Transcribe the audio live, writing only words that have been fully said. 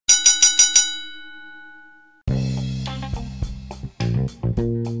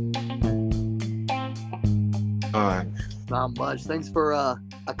on? Not much. Thanks for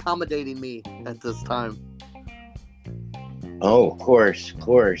accommodating me at this time. Oh, of course, of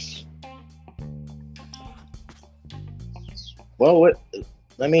course. Well,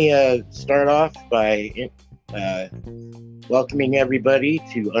 let me start off by welcoming everybody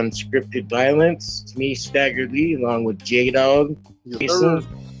to Unscripted Violence. It's me, Staggered Lee, along with J-Dog. Yes, sir.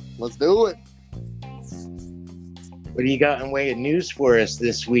 Let's do it. What do you got in way of news for us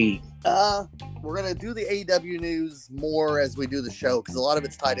this week? We're going to do the AEW news more as we do the show, because a lot of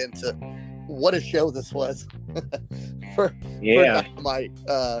it's tied into what a show this was. for Dynamite.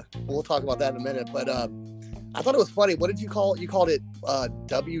 We'll talk about that in a minute, but I thought it was funny. What did you call it? You called it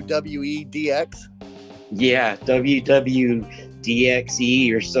WWE DX? Yeah, WWDXE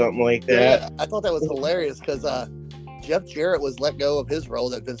or something like that. Yeah, I thought that was hilarious because Jeff Jarrett was let go of his role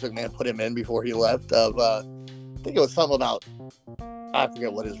that Vince McMahon put him in before he left. I think it was something about, I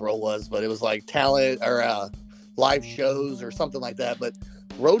forget what his role was, but it was like talent or live shows or something like that. But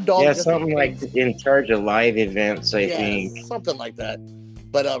Road Dogg, yeah, something like in charge of live events, I think, something like that.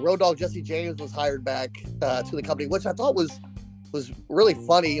 But Road Dogg Jesse James was hired back to the company, which I thought was really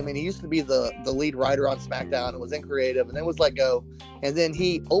funny. I mean, he used to be the lead writer on SmackDown and was in creative, and then was let go, and then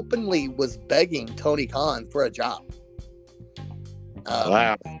he openly was begging Tony Khan for a job.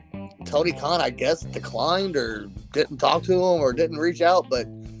 Wow. Tony Khan, I guess, declined or didn't talk to him or didn't reach out, but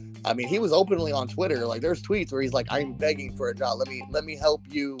I mean, he was openly on Twitter. Like, there's tweets where he's like, "I'm begging for a job. Let me help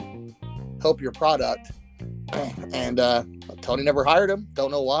your product." And Tony never hired him.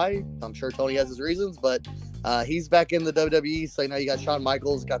 Don't know why. I'm sure Tony has his reasons, but he's back in the WWE. So now you got Shawn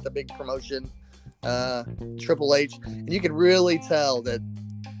Michaels, got the big promotion, Triple H, and you can really tell that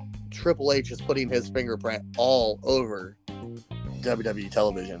Triple H is putting his fingerprint all over WWE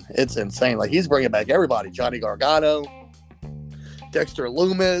television. It's insane. Like, he's bringing back everybody: Johnny Gargano, Dexter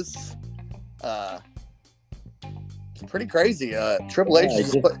Lumis. It's pretty crazy. Triple H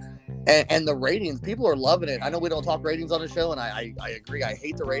is just put. And the ratings, people are loving it. I know we don't talk ratings on the show, and I agree. I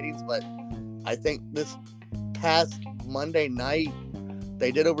hate the ratings, but I think this past Monday night,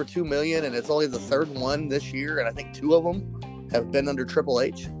 they did over 2 million, and it's only the third one this year, and I think 2 of them have been under Triple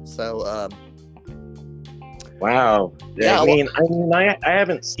H. So, wow. Yeah, I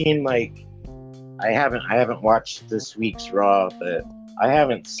haven't seen I haven't watched this week's Raw, but I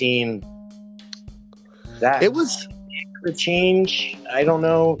haven't seen that. It was the change. I don't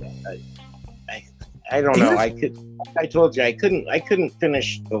know. I don't know. I told you I couldn't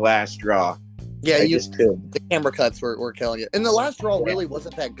finish the last Raw. Yeah, just couldn't. The camera cuts were killing you. And the last Raw really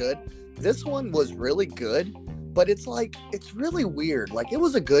wasn't that good. This one was really good, but it's really weird. Like, it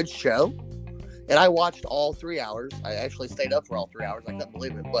was a good show, and I watched all 3 hours. I actually stayed up for all 3 hours. I couldn't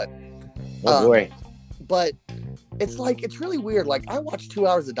believe it, but oh boy. But it's really weird. Like, I watched 2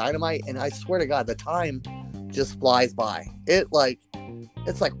 hours of Dynamite, and I swear to God, the time just flies by. It's like,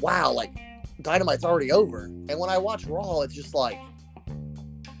 wow, like, Dynamite's already over. And when I watch Raw, it's just like,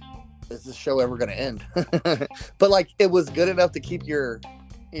 is this show ever going to end? But like, it was good enough to keep you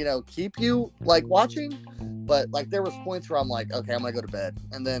like watching. But like, there was points where I'm like, okay, I'm going to go to bed.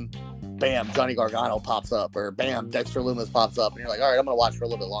 And then bam, Johnny Gargano pops up, or bam, Dexter Lumis pops up. And you're like, all right, I'm going to watch for a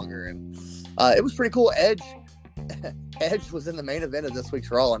little bit longer. And it was pretty cool. Edge was in the main event of this week's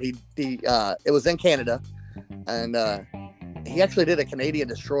Raw, and he it was in Canada. And he actually did a Canadian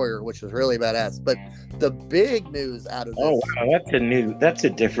Destroyer, which was really badass. But the big news out of this... Oh, wow, that's a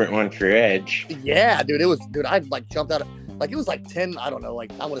different one for Edge. Yeah, dude, I like jumped out of... Like, it was like 10, I don't know,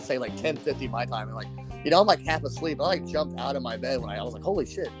 like, I want to say like 10:50 my time. And like, I'm like half asleep. I like jumped out of my bed when I was like, holy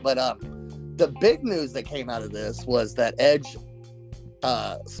shit. But the big news that came out of this was that Edge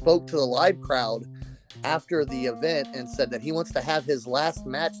spoke to the live crowd after the event and said that he wants to have his last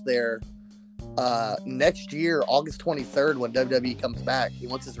match there next year, August 23rd, when WWE comes back. He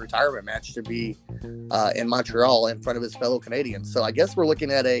wants his retirement match to be in Montreal in front of his fellow Canadians. So I guess we're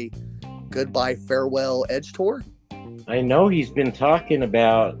looking at a goodbye, farewell Edge tour. I know he's been talking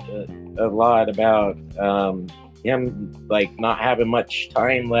about a lot about him like not having much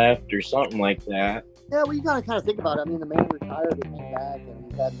time left or something like that. Yeah, well, you gotta kind of think about it. I mean, the man retired and came back, and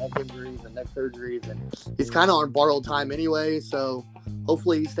he's had neck injuries and neck surgeries, and he's kind of on borrowed time anyway. So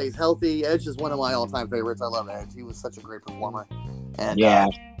hopefully he stays healthy. Edge is one of my all-time favorites. I love Edge. He was such a great performer. And yeah,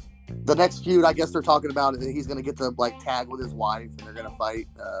 the next feud, I guess they're talking about it. He's gonna get to like tag with his wife, and they're gonna fight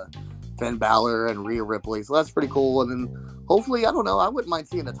Finn Balor and Rhea Ripley. So that's pretty cool. And then hopefully, I don't know, I wouldn't mind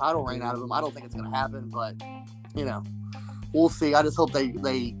seeing a title reign out of him. I don't think it's gonna happen, but we'll see. I just hope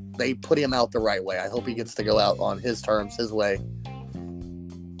they put him out the right way. I hope he gets to go out on his terms, his way.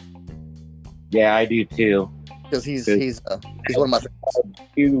 Yeah, I do too. Because he's one of my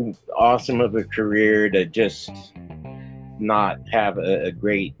too awesome of a career to just not have a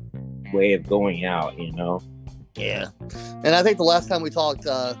great way of going out, you know? Yeah. And I think the last time we talked,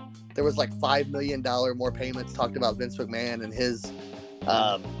 there was like $5 million more payments talked about Vince McMahon and his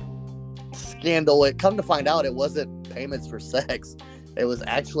scandal. It come to find out it wasn't payments for sex. It was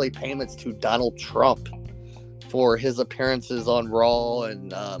actually payments to Donald Trump for his appearances on Raw.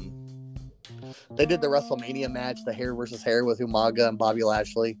 And they did the WrestleMania match, the hair versus hair with Umaga and Bobby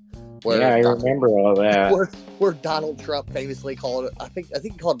Lashley. Yeah, I remember all that. Where Donald Trump famously called it, I think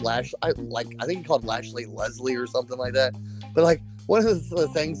he called Lashley Leslie or something like that. But like one of the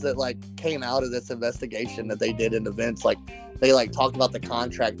things that like came out of this investigation that they did into Vince, like they like talked about the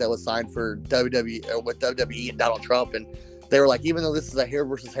contract that was signed for WWE with WWE and Donald Trump, and they were like, even though this is a hair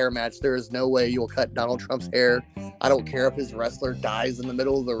versus hair match, there is no way you'll cut Donald Trump's hair. I don't care if his wrestler dies in the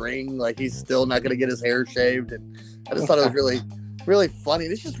middle of the ring, like he's still not going to get his hair shaved. And I just thought it was really funny.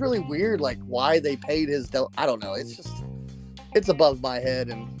 It's just really weird, like why they paid his. I don't know. It's above my head,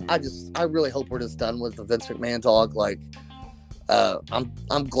 and I really hope we're just done with the Vince McMahon talk. Like,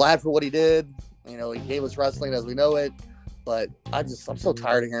 I'm glad for what he did. You know, he gave us wrestling as we know it, but I'm so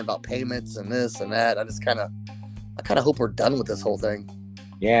tired of hearing about payments and this and that. I kind of hope we're done with this whole thing.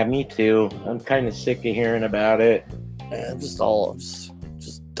 Yeah, me too. I'm kind of sick of hearing about it. I'm just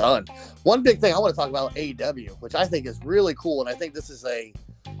done. One big thing I want to talk about, AEW, which I think is really cool, and I think this is a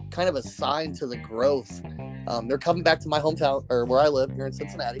kind of a sign to the growth. They're coming back to my hometown, or where I live here in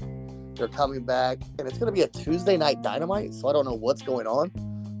Cincinnati. They're coming back, and it's going to be a Tuesday night Dynamite, so I don't know what's going on,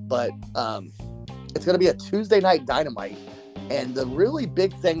 but it's going to be a Tuesday night Dynamite. And the really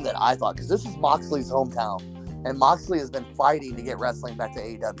big thing that I thought, because this is Moxley's hometown, and Moxley has been fighting to get wrestling back to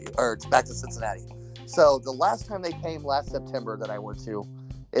AEW, or back to Cincinnati. So the last time they came last September that I went to,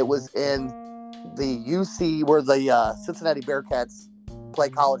 it was in the UC where the Cincinnati Bearcats play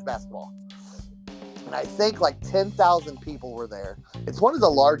college basketball. And I think like 10,000 people were there. It's one of the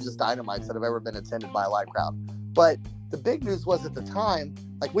largest Dynamites that have ever been attended by a live crowd. But the big news was at the time,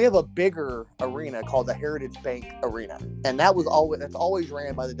 like we have a bigger arena called the Heritage Bank Arena. And that's always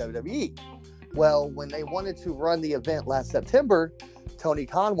ran by the WWE. Well, when they wanted to run the event last September, Tony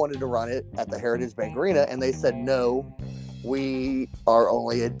Khan wanted to run it at the Heritage Bank Arena, and they said, no, we are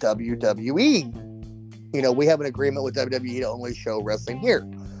only a WWE. You know, we have an agreement with WWE to only show wrestling here.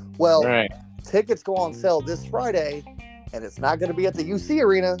 Well, right. Tickets go on sale this Friday, and it's not going to be at the UC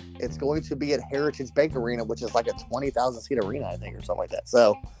Arena. It's going to be at Heritage Bank Arena, which is like a 20,000 seat arena, I think, or something like that.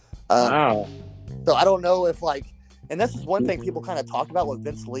 So, wow. So I don't know if like, and this is one thing people kind of talk about with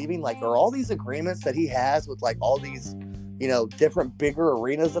Vince leaving, like, are all these agreements that he has with like all these, you know, different bigger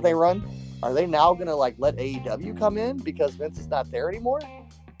arenas that they run, are they now going to like let AEW come in because Vince is not there anymore?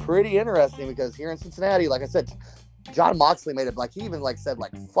 Pretty interesting, because here in Cincinnati, like I said, John Moxley made it, like he even like said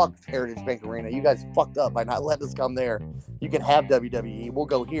like, fuck Heritage Bank Arena. You guys fucked up by not letting us come there. You can have WWE. We'll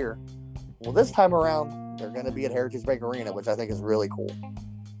go here. Well, this time around, they're going to be at Heritage Bank Arena, which I think is really cool.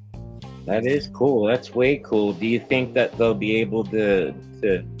 That is cool. That's way cool. Do you think that they'll be able to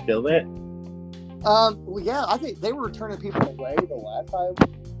fill it? Well, yeah, I think they were turning people away the last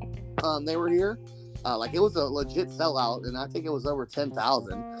time they were here. Like it was a legit sellout, and I think it was over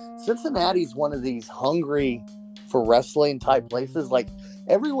 10,000. Cincinnati's one of these hungry for wrestling type places. Like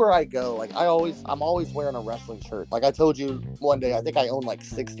everywhere I go, like I'm always wearing a wrestling shirt. Like I told you one day, I think I own like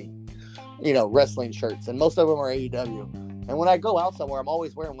 60, you know, wrestling shirts, and most of them are AEW. And when I go out somewhere, I'm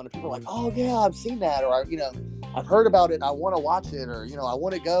always wearing one. And people are like, "Oh yeah, I've seen that," or I've heard about it, and I want to watch it, or I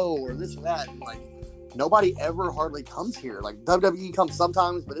want to go, or this or that. And, like nobody ever hardly comes here. Like WWE comes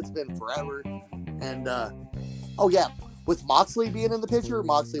sometimes, but it's been forever. And oh yeah, with Moxley being in the picture,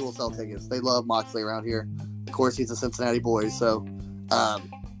 Moxley will sell tickets. They love Moxley around here. Of course, he's a Cincinnati boy, so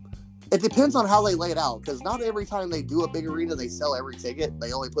it depends on how they lay it out. Because not every time they do a big arena, they sell every ticket.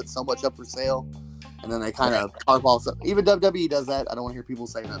 They only put so much up for sale, and then they kind of tarp off. Even WWE does that. I don't want to hear people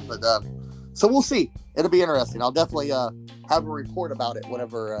say that, but so we'll see. It'll be interesting. I'll definitely have a report about it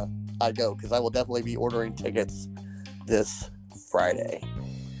whenever I go, because I will definitely be ordering tickets this Friday.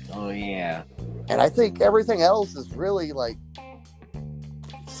 Oh yeah. And I think everything else is really like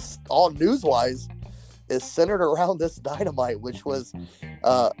all news-wise is centered around this Dynamite, which was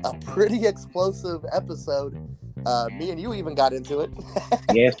a pretty explosive episode. Me and you even got into it.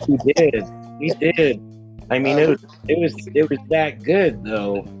 Yes, we did. We did. I mean, it was that good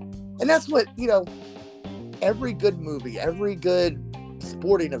though. And that's what, every good movie, every good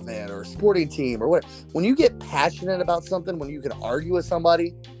sporting event or sporting team or what, when you get passionate about something, when you can argue with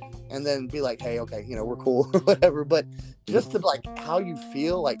somebody and then be like, hey, okay, we're cool or whatever, but just to like how you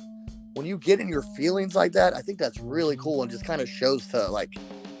feel, like when you get in your feelings like that, I think that's really cool and just kind of shows to like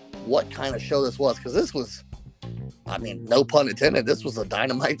what kind of show this was. Because this was, I mean, no pun intended, this was a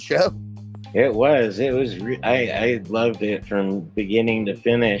Dynamite show. It was. I loved it from beginning to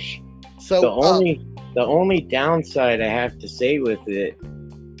finish. So the only downside I have to say with it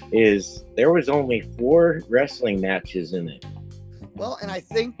is there was only 4 wrestling matches in it. Well, and I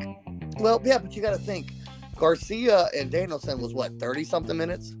think, yeah, but you got to think, Garcia and Danielson was what, 30-something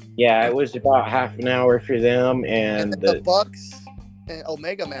minutes? Yeah, it was about half an hour for them, and the Bucks and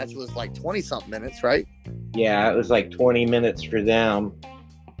Omega match was like 20-something minutes, right? Yeah, it was like 20 minutes for them.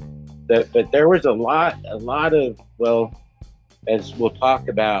 But there was a lot of, well, as we'll talk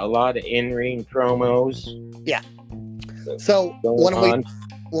about, a lot of in-ring promos. Yeah. So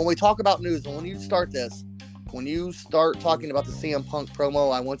when we talk about news, and when you start talking about the CM Punk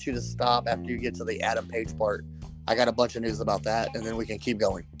promo, I want you to stop after you get to the Adam Page part. I got a bunch of news about that, and then we can keep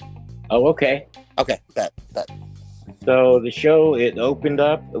going. Oh, okay. Okay, bet. So the show, it opened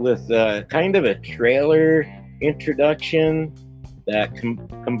up with kind of a trailer introduction that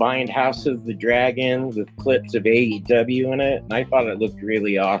combined House of the Dragon with clips of AEW in it, and I thought it looked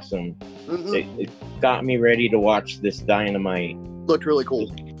really awesome. Mm-hmm. It got me ready to watch this Dynamite. Looked really cool.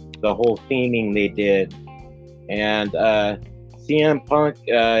 The whole theming they did. And CM Punk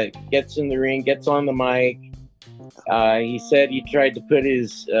gets in the ring, gets on the mic. He said he tried to put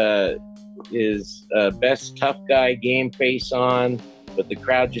his best tough guy game face on, but the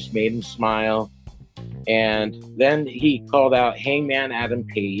crowd just made him smile. And then he called out Hangman Adam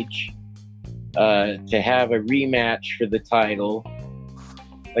Page to have a rematch for the title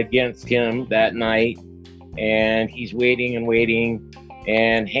against him that night. And he's waiting,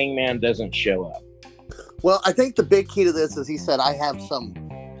 and Hangman doesn't show up. Well, I think the big key to this is he said, I have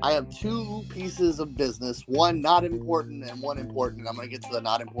 2 pieces of business, one not important and one important, and I'm going to get to the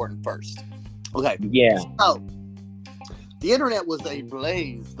not important first. Okay. Yeah. So, the internet was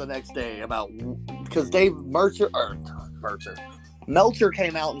ablaze the next day because Meltzer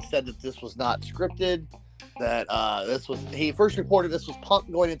came out and said that this was not scripted, that he first reported this was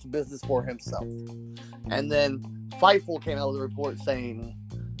Punk going into business for himself. And then Fightful came out with a report saying,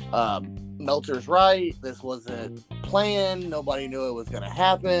 Meltzer's right, this wasn't planned, nobody knew it was going to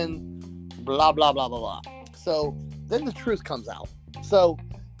happen, blah, blah, blah, blah, blah. So then the truth comes out. So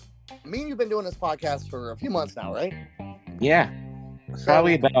me and you've been doing this podcast for a few months now, right? Yeah.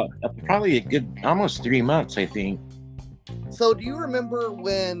 Probably a good, almost 3 months, I think. So do you remember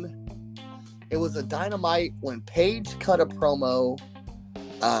when it was a Dynamite, when Paige cut a promo?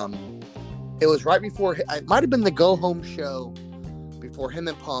 It was right before, it might have been the Go Home show before him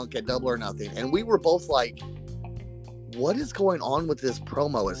and Punk at Double or Nothing. And we were both like, what is going on with this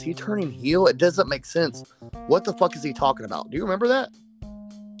promo? Is he turning heel? It doesn't make sense. What the fuck is he talking about? Do you remember that?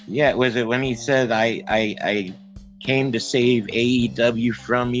 Yeah, was it when he said, I came to save AEW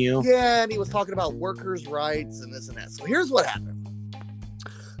from you? Yeah, and he was talking about workers' rights and this and that. So here's what happened.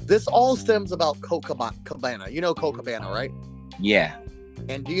 This all stems about Colt Cabana. You know Colt Cabana, right? Yeah.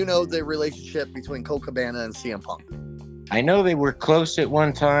 And do you know the relationship between Colt Cabana and CM Punk? I know they were close at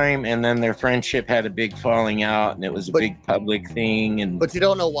one time, and then their friendship had a big falling out, and it was a big public thing. But you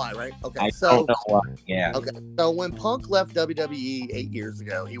don't know why, right? Okay, I don't know why. Yeah. Okay, so when Punk left WWE 8 years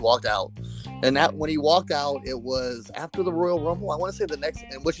ago, he walked out, and when he walked out, it was after the Royal Rumble. I want to say the next,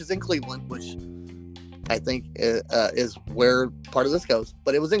 which is in Cleveland, which I think is where part of this goes.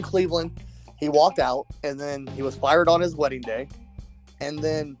 But it was in Cleveland. He walked out, and then he was fired on his wedding day. And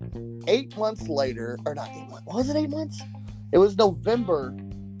then 8 months later, or not 8 months, was it 8 months? It was November.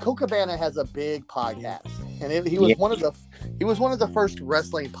 Colt Cabana has a big podcast, and he was one of the first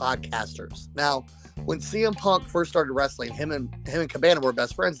wrestling podcasters. Now, when CM Punk first started wrestling, him and Cabana were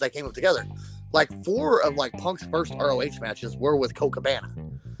best friends. They came up together. Like 4 of Punk's first ROH matches were with Colt Cabana,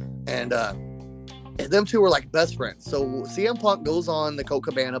 and them two were like best friends. So CM Punk goes on the Colt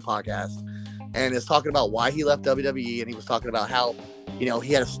Cabana podcast and is talking about why he left WWE, and he was talking about how, he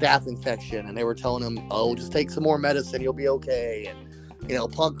had a staph infection, and they were telling him, oh, just take some more medicine, you'll be okay.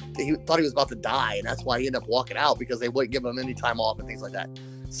 And, Punk, he thought he was about to die, and that's why he ended up walking out, because they wouldn't give him any time off and things like that.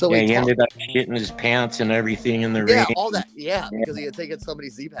 So he ended up shitting his pants and everything in the ring. Yeah, all that. Yeah, because he had taken so many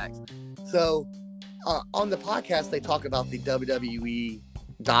Z-Packs. So on the podcast, they talk about the WWE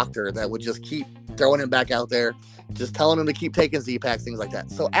doctor that would just keep throwing him back out there, just telling him to keep taking Z-Packs, things like that.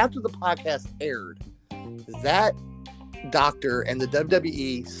 So after the podcast aired, that doctor and the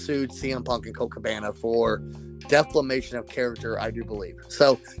WWE sued CM Punk and Colt Cabana for defamation of character, I do believe.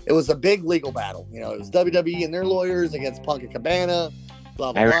 So it was a big legal battle. It was WWE and their lawyers against Punk and Cabana,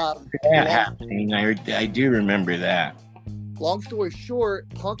 blah, blah, blah. That happening. I do remember that. long story short,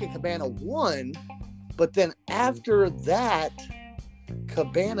 Punk and Cabana won, but then after that,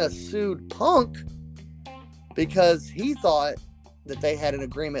 Cabana sued Punk because he thought that they had an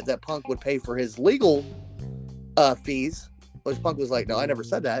agreement that Punk would pay for his legal fees, which Punk was like, no, I never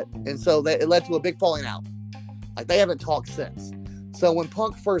said that. And so it led to a big falling out. Like, they haven't talked since. So when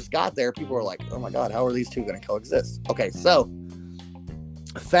Punk first got there, people were like, oh my God, how are these two going to coexist? Okay, so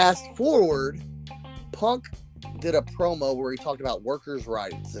fast forward, Punk did a promo where he talked about workers'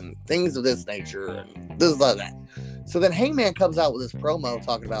 rights and things of this nature and this and that. So then Hangman comes out with this promo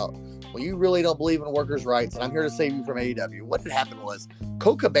talking about, well, you really don't believe in workers' rights, and I'm here to save you from AEW. What had happened was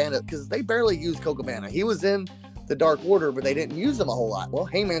Colt Cabana, because they barely used Colt Cabana. He was in the Dark Order, but they didn't use him a whole lot. Well,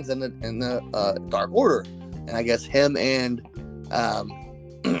 Hangman's in the Dark Order, and I guess him and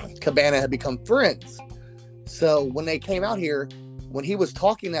Cabana had become friends. So when they came out here, when he was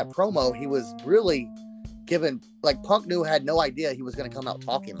talking that promo, he was really given, like, Punk had no idea he was going to come out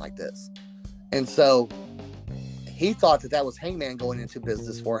talking like this. And so he thought that was Hangman going into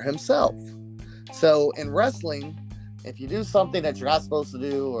business for himself. So in wrestling, if you do something that you're not supposed to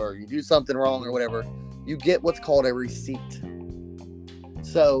do, or you do something wrong or whatever, you get what's called a receipt.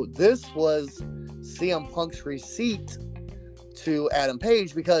 So this was CM Punk's receipt to Adam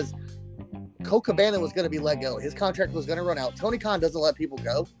Page, because Colt Cabana was going to be let go. His contract was going to run out. Tony Khan doesn't let people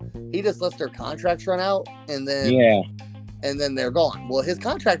go. He just lets their contracts run out, and then they're gone. Well, his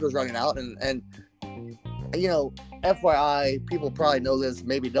contract was running out, and you know, FYI, people probably know this,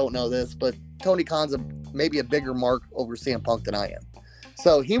 maybe don't know this, but Tony Khan's maybe a bigger mark over CM Punk than I am.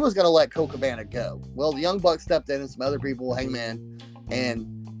 So he was going to let Colt Cabana go. Well, the Young Bucks stepped in and some other people, Hangman, and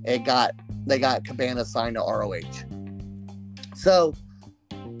they got Cabana signed to ROH. So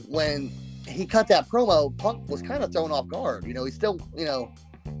when he cut that promo, Punk was kind of thrown off guard. You know, he's still, you know,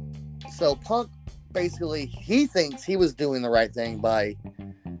 so Punk basically, he thinks he was doing the right thing by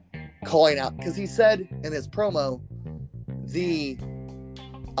calling out, because he said in his promo, the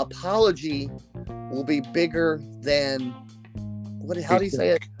apology will be bigger than, how do you say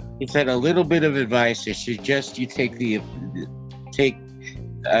it? He said, a little bit of advice. I suggest you take the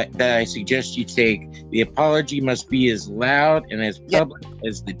apology must be as loud and as public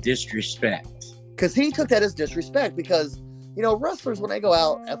as the disrespect. Because he took that as disrespect, because, you know, wrestlers, when they go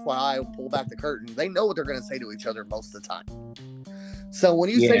out, FYI, pull back the curtain, they know what they're going to say to each other most of the time. So when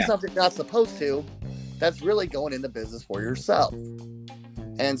you say something you're not supposed to, that's really going into business for yourself.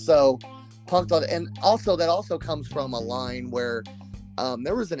 And so Punk thought, and also that also comes from a line where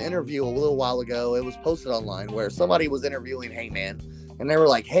there was an interview a little while ago, it was posted online, where somebody was interviewing Hangman, and they were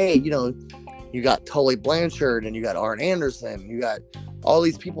like, hey, you know, you got Tully Blanchard and you got Arn Anderson, you got all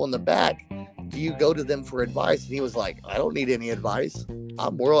these people in the back. Do you go to them for advice? And he was like, I don't need any advice.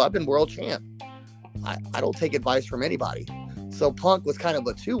 I've been world champ. I don't take advice from anybody. So Punk was kind of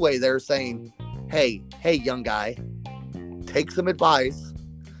a two-way there, saying, hey, young guy, take some advice.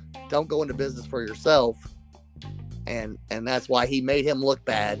 Don't go into business for yourself. And that's why he made him look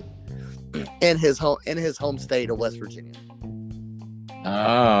bad in his home state of West Virginia.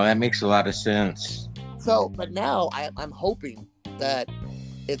 Oh, that makes a lot of sense. So, but now I'm hoping that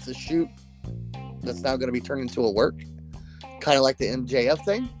it's a shoot that's now going to be turned into a work, kind of like the MJF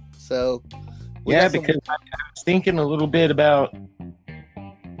thing. So, because I was thinking a little bit about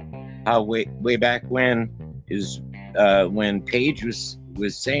how way back when Paige was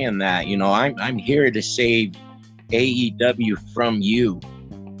saying that, you know, I'm here to save AEW from you.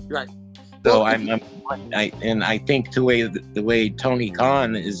 Right. So I think the way Tony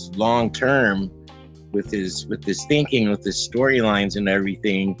Khan is long term with his thinking, with his storylines and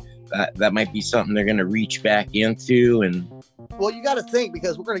everything, that might be something they're going to reach back into. And well, you got to think,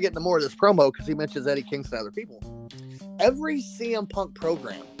 because we're going to get into more of this promo, because he mentions Eddie Kingston and other people. Every CM Punk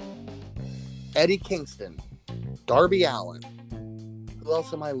program, Eddie Kingston, Darby Allin, who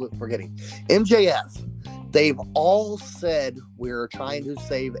else am I forgetting? MJF. They've all said, we're trying to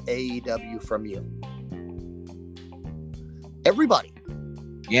save AEW from you. Everybody.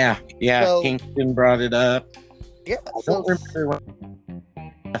 Yeah. So, Kingston brought it up. Yeah. I don't remember what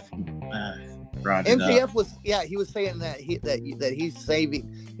brought it MJF up. he was saying that he's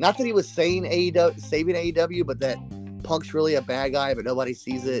saving, not that he was saying saving AEW, but that Punk's really a bad guy, but nobody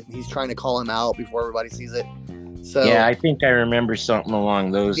sees it. He's trying to call him out before everybody sees it. So yeah, I think I remember something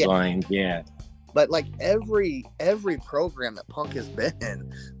along those lines. Yeah. But like every program that Punk has been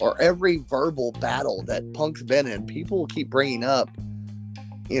in, or every verbal battle that Punk's been in, people keep bringing up,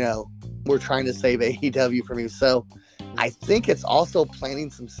 you know, we're trying to save AEW from you. So I think it's also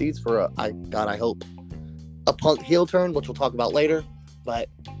planting some seeds for I hope a Punk heel turn, which we'll talk about later. But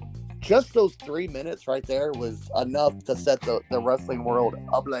just those 3 minutes right there was enough to set the wrestling world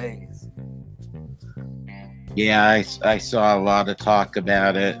ablaze. Yeah, I saw a lot of talk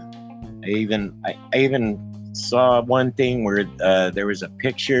about it. I even saw one thing where there was a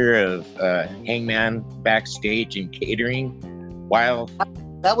picture of Hangman backstage and catering while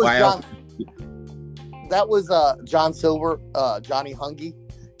that was while John Silver, Johnny Hungy.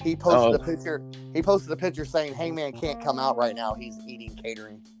 He posted a picture. He posted a picture saying Hangman can't come out right now. He's eating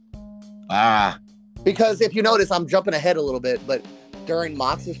catering. Because if you notice, I'm jumping ahead a little bit, but during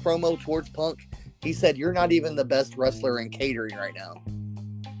Mox's promo towards Punk, he said, "You're not even the best wrestler in catering right now."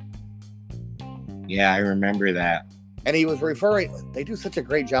 Yeah, I remember that. And he was referring, they do such a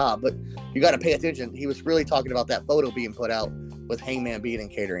great job, but you got to pay attention. He was really talking about that photo being put out with Hangman being in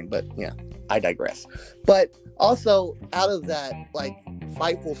catering, but yeah, I digress. But also, out of that, like,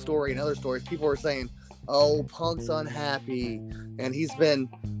 Fightful story and other stories, people were saying, oh, Punk's unhappy, and he's been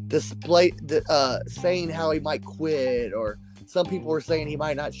saying how he might quit, or some people were saying he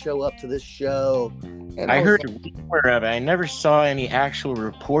might not show up to this show. And I heard a rumor of it. I never saw any actual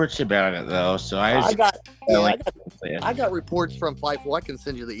reports about it, though. So I got reports from Fightful. I can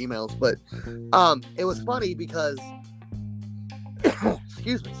send you the emails, but it was funny because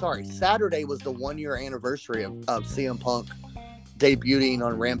excuse me, sorry. Saturday was the 1-year anniversary of CM Punk debuting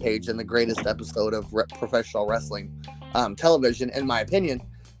on Rampage in the greatest episode of professional wrestling television, in my opinion.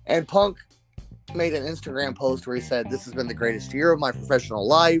 And Punk made an Instagram post where he said, "This has been the greatest year of my professional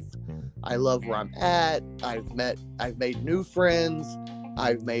life. I love where I'm at. I've made new friends.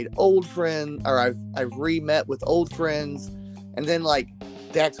 I've made old friends, or I've re-met with old friends." And then, like,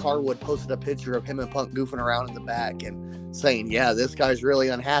 Dax Harwood posted a picture of him and Punk goofing around in the back and saying, "Yeah, this guy's really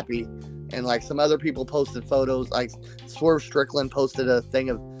unhappy." And, like, some other people posted photos, like Swerve Strickland posted a thing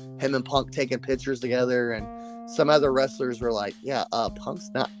of him and Punk taking pictures together, and some other wrestlers were like, "Yeah, Punk's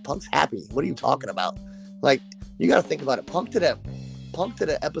happy. What are you talking about?" Like, you got to think about it. Punk did an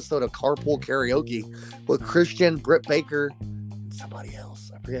episode of Carpool Karaoke with Christian, Britt Baker, and somebody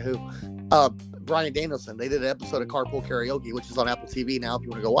else. I forget who. Bryan Danielson. They did an episode of Carpool Karaoke, which is on Apple TV now if you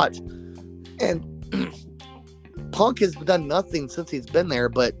want to go watch. And Punk has done nothing since he's been there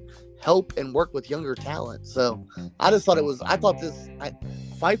but help and work with younger talent. So I thought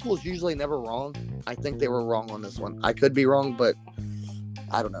Fightful's usually never wrong. I think they were wrong on this one. I could be wrong, but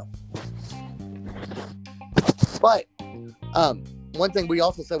I don't know. But one thing we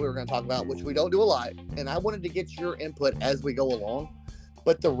also said we were going to talk about, which we don't do a lot, and I wanted to get your input as we go along,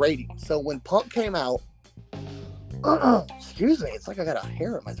 but the rating. So when Punk came out, excuse me, it's like I got a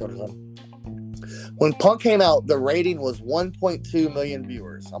hair in my throat or something. When Punk came out, the rating was 1.2 million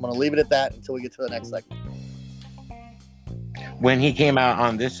viewers. I'm going to leave it at that until we get to the next segment. When he came out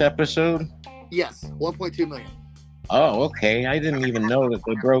on this episode? Yes, 1.2 million. Oh, okay. I didn't even know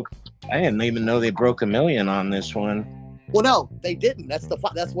they broke a million on this one. Well, no, they didn't. That's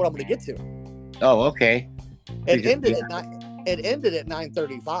what I'm going to get to. Oh, okay. It ended at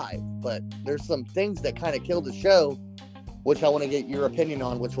 9:35, but there's some things that kind of killed the show, which I want to get your opinion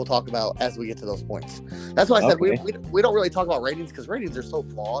on, which we'll talk about as we get to those points. That's why I said we don't really talk about ratings because ratings are so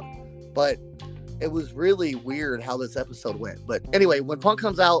flawed, but it was really weird how this episode went. But anyway, when Punk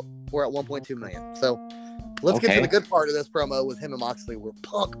comes out, we're at 1.2 million. So let's get to the good part of this promo with him and Moxley, where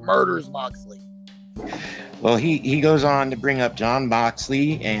Punk murders Moxley. Well, he goes on to bring up Jon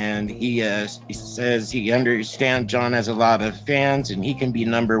Moxley, and he says he understands John has a lot of fans, and he can be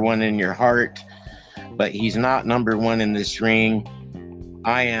number one in your heart, but he's not number one in this ring.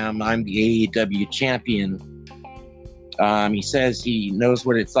 I'm the AEW champion. He says he knows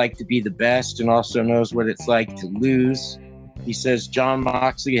what it's like to be the best and also knows what it's like to lose. He says Jon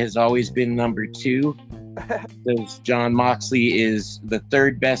Moxley has always been number two. Says Jon Moxley is the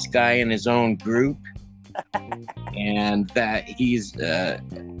third best guy in his own group, and that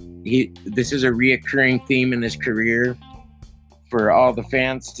this is a reoccurring theme in his career for all the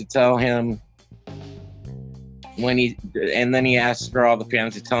fans to tell him and then he asks for all the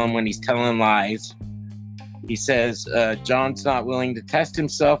fans to tell him when he's telling lies. He says John's not willing to test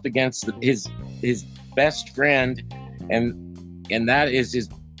himself against his best friend, and that is his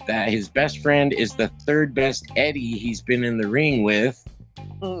best friend is the third best Eddie he's been in the ring with.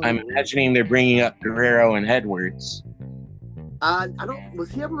 I'm imagining they're bringing up Guerrero and Edwards. Was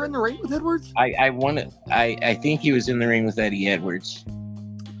he ever in the ring with Edwards? I think he was in the ring with Eddie Edwards.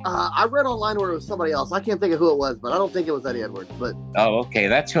 I read online where it was somebody else. I can't think of who it was, but I don't think it was Eddie Edwards. But okay,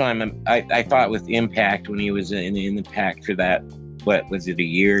 that's who I thought with Impact when he was in Impact for that. What was it? A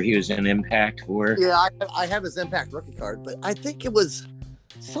year he was in Impact for? Yeah, I have his Impact rookie card, but I think it was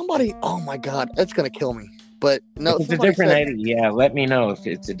somebody. Oh my God, it's gonna kill me. But no, if it's a different Eddie, yeah, let me know if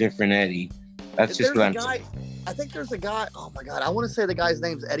it's a different Eddie. That's just what I'm saying. I think there's a guy. Oh my god, I want to say the guy's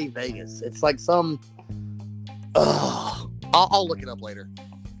name's Eddie Vegas. It's like some. I'll look it up later.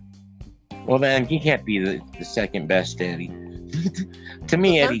 Well, then he can't be the second best Eddie. To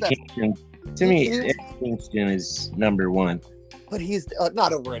me, Eddie Kingston. To me, Eddie Kingston is number one. But he's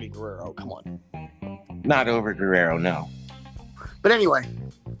not over Eddie Guerrero. Come on. Not over Guerrero, no. But anyway.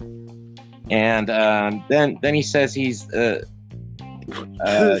 And then he says he's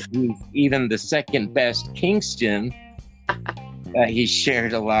even the second best Kingston that he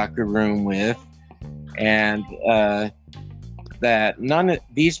shared a locker room with, and that none of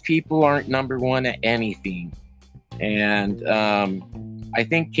these people aren't number one at anything. And I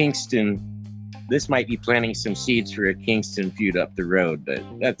think Kingston, this might be planting some seeds for a Kingston feud up the road, but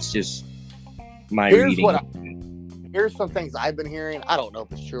that's just my reading. Here's some things I've been hearing. I don't know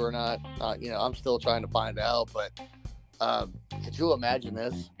if it's true or not. I'm still trying to find out, but could you imagine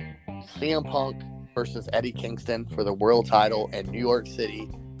this? CM Punk versus Eddie Kingston for the world title in New York City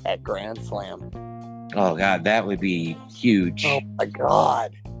at Grand Slam. Oh, God, that would be huge. Oh, my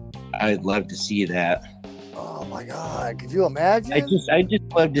God. I'd love to see that. Oh, my God. Could you imagine? I just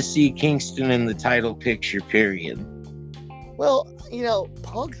love to see Kingston in the title picture, period. Well,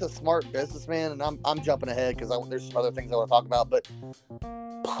 Punk's a smart businessman, and I'm jumping ahead because there's some other things I want to talk about, but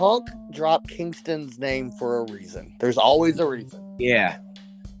Punk dropped Kingston's name for a reason. There's always a reason. Yeah,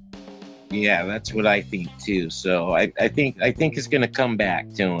 that's what I think too. So I think it's going to come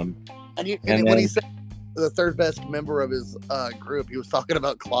back to him. And when he said the third best member of his group, he was talking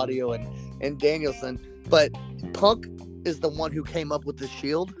about Claudio and Danielson, but Punk is the one who came up with the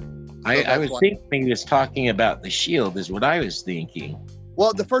Shield. So I was thinking he was talking about the Shield is what I was thinking.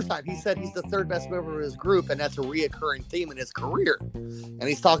 Well, the first time he said he's the third best member of his group, and that's a reoccurring theme in his career. And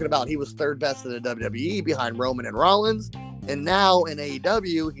he's talking about he was third best in the WWE behind Roman and Rollins, and now in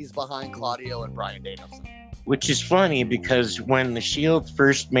AEW he's behind Claudio and Bryan Danielson. Which is funny because when the Shield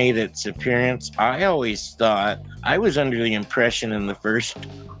first made its appearance, I always thought, I was under the impression in the first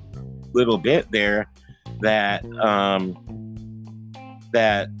little bit there that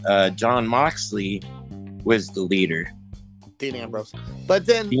Jon Moxley was the leader. Dean Ambrose. But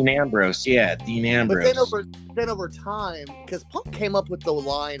then Dean Ambrose. But then over time, because Punk came up with the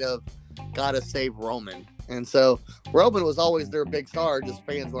line of gotta save Roman. And so Roman was always their big star, just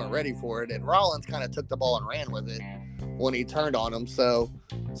fans weren't ready for it. And Rollins kind of took the ball and ran with it when he turned on him. So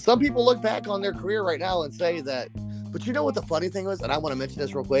some people look back on their career right now and say that. But you know what the funny thing was? And I want to mention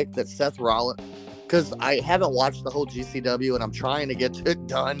this real quick, that Seth Rollins, because I haven't watched the whole GCW and I'm trying to get it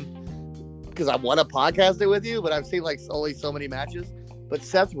done because I want to podcast it with you, but I've seen like only so many matches. But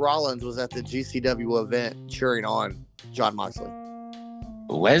Seth Rollins was at the GCW event cheering on Jon Moxley.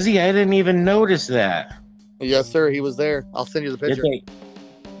 Was he? I didn't even notice that. Yes, sir. He was there. I'll send you the picture.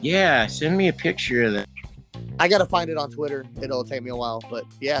 Yeah, send me a picture of that. I got to find it on Twitter. It'll take me a while. But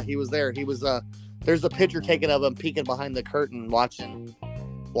yeah, he was there. He was, there's a picture taken of him peeking behind the curtain watching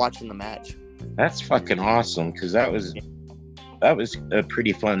the match. That's fucking awesome because that was a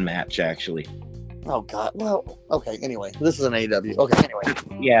pretty fun match, actually. Oh, God. Well, okay. Anyway, this is an AEW. Okay, anyway.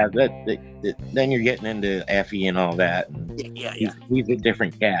 Yeah, then you're getting into Effie and all that. And yeah. He's a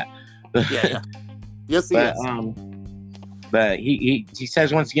different cat. Yeah. Yes, he is. But he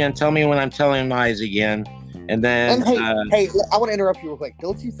says once again, tell me when I'm telling lies again. And then... And hey, I want to interrupt you real quick.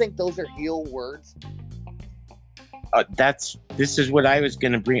 Don't you think those are heel words? This is what I was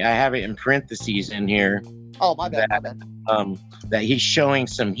going to bring. I have it in parentheses in here. Oh, my bad. That he's showing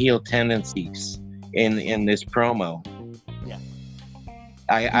some heel tendencies in this promo. Yeah.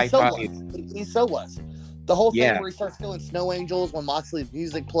 I thought he so was. The whole thing where he starts feeling snow angels when Moxley's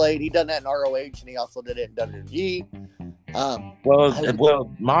music played, he done that in ROH and he also did it in WWE.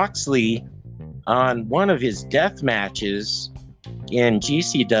 Well, Moxley on one of his death matches in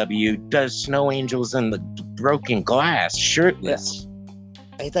GCW does snow angels in the broken glass, shirtless.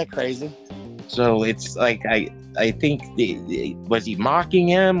 Yeah. Ain't that crazy? So it's like I think was he mocking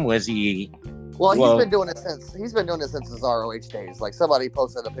him? Was he? Well, he's been doing it since his ROH days. Like somebody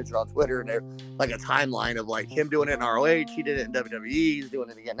posted a picture on Twitter and they're like a timeline of like him doing it in ROH. He did it in WWE. He's doing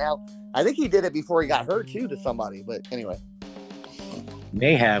it again now. I think he did it before he got hurt too to somebody. But anyway,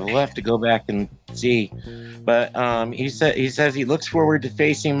 may have. We'll have to go back and see. But he says he looks forward to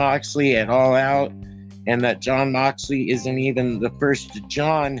facing Moxley at All Out, and that Jon Moxley isn't even the first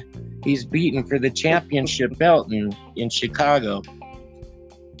John he's beaten for the championship belt in Chicago.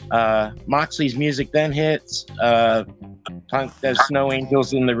 Moxley's music then hits. Punk does Snow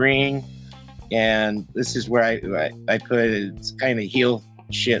Angels in the ring, and this is where I put it. It's kind of heel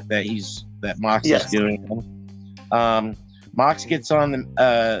shit that Mox is Yes. doing. Mox gets on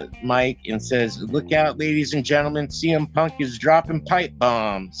the mic and says, "Look out, ladies and gentlemen, CM Punk is dropping pipe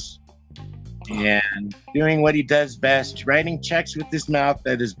bombs and doing what he does best, writing checks with his mouth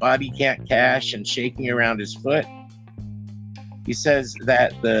that his body can't cash and shaking around his foot." He says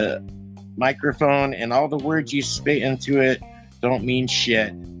that the microphone and all the words you spit into it don't mean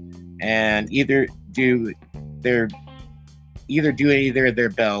shit, and either do either of their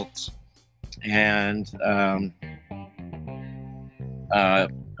belts. And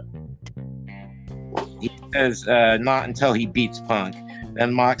he says not until he beats Punk.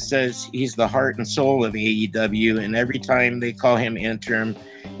 Then Mox says he's the heart and soul of AEW, and every time they call him interim,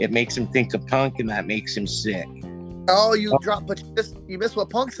 it makes him think of Punk, and that makes him sick. Oh, you dropped, but you missed what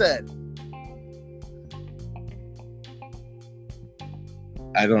Punk said.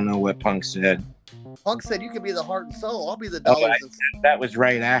 I don't know what Punk said. Punk said, "You can be the heart and soul. I'll be the dollars." That was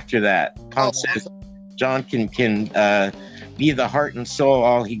right after that. Punk said John can be the heart and soul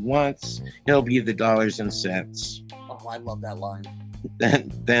all he wants. He'll be the dollars and cents. Oh, I love that line.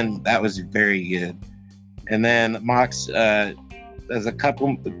 Then that was very good. And then Mox throws a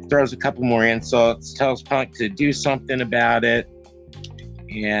couple more insults, tells Punk to do something about it,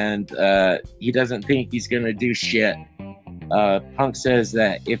 and he doesn't think he's gonna do shit. Punk says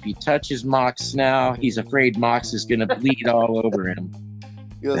that if he touches Mox now, he's afraid Mox is gonna bleed all over him.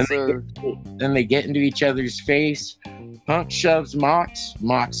 Yes, sir. Then they get into each other's face. Punk shoves Mox.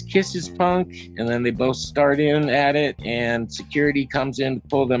 Mox kisses Punk, and then they both start in at it, and security comes in to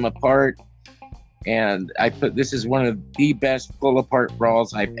pull them apart. And this is one of the best pull apart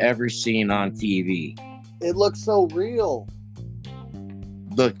brawls I've ever seen on TV. It looks so real.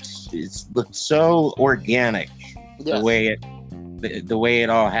 It looked so organic. Yes. The way it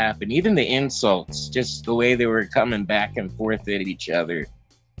all happened, even the insults, just the way they were coming back and forth at each other.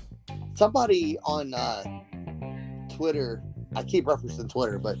 Somebody on Twitter, I keep referencing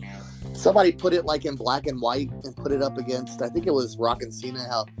Twitter, but somebody put it like in black and white and put it up against, I think it was Rock and Cena,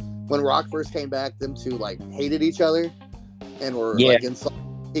 how when Rock first came back, them two like hated each other and were like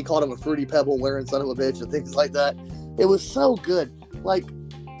he called him a fruity pebble wearing son of a bitch and things like that. It was so good. Like,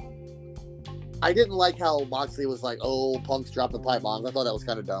 I didn't like how Moxley was like, "Oh, Punk's dropping pipe bombs." I thought that was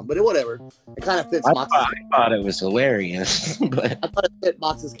kind of dumb, but whatever. It kind of fits Mox's character. I thought it was hilarious. But I thought it fit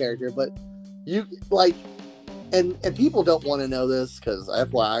Mox's character, but you like, and people don't want to know this because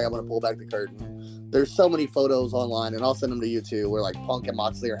FYI, I'm going to pull back the curtain. There's so many photos online, and I'll send them to you too, where like Punk and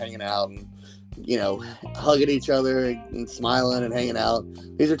Moxley are hanging out and, you know, hugging each other and smiling and hanging out.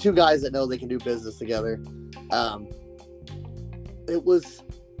 These are two guys that know they can do business together.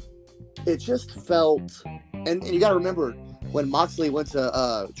 It just felt, and you got to remember, when Moxley went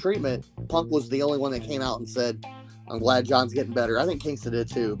to treatment, Punk was the only one that came out and said, "I'm glad John's getting better." I think Kingston did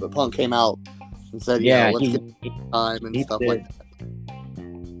too, but Punk came out and said, let's get time and stuff like that.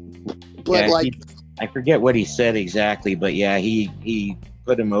 But I forget what he said exactly, but yeah, he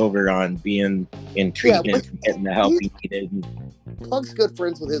put him over on being in treatment and getting the help he needed. Punk's good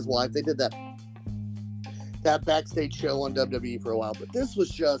friends with his wife. They did that backstage show on WWE for a while, but this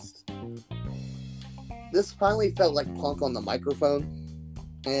finally felt like Punk on the microphone,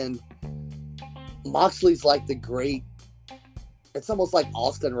 and Moxley's like the great, it's almost like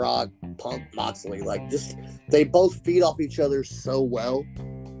Austin Rock, Punk, Moxley, like this, they both feed off each other so well,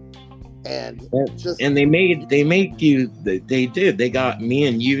 and they got me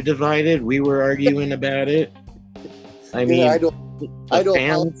and you divided. We were arguing about it. I mean,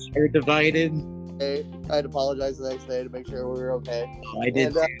 fans are divided. I had to apologize the next day to make sure we were okay. I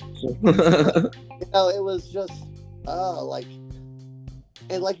did. It was just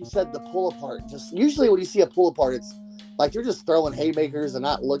and like you said, the pull apart. Just usually when you see a pull apart, it's like they're just throwing haymakers and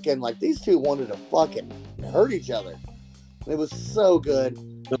not looking. Like these two wanted to fucking hurt each other. It was so good.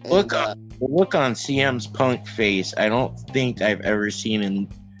 The look on CM's Punk face, I don't think I've ever seen him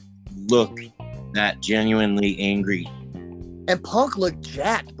look that genuinely angry. And Punk looked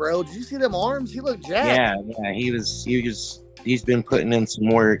jacked, bro. Did you see them arms? He looked jacked. Yeah. He's been putting in some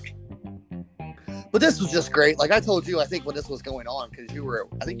work. But this was just great. Like I told you, I think when this was going on, because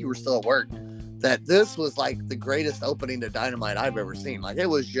I think you were still at work, that this was like the greatest opening to Dynamite I've ever seen. Like it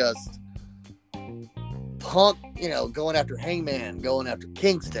was just Punk, going after Hangman, going after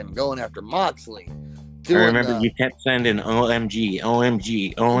Kingston, going after Moxley. I remember you kept sending OMG. Yeah,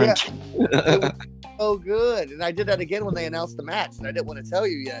 it was so good. And I did that again when they announced the match, and I didn't want to tell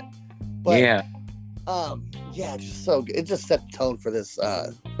you yet. But just so good. It just set the tone for this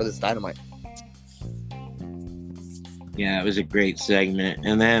Dynamite. Yeah, it was a great segment.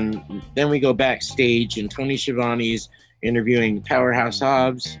 And then we go backstage, and Tony Schiavone's interviewing Powerhouse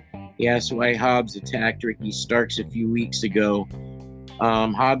Hobbs. He asked why Hobbs attacked Ricky Starks a few weeks ago.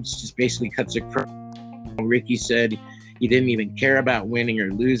 Hobbs just basically cuts across. Ricky said he didn't even care about winning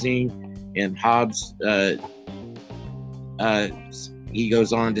or losing, and Hobbs he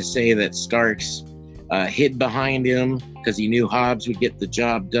goes on to say that Starks hid behind him because he knew Hobbs would get the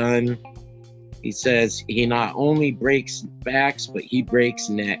job done. He says he not only breaks backs, but he breaks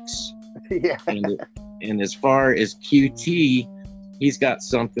necks. Yeah. And as far as QT, he's got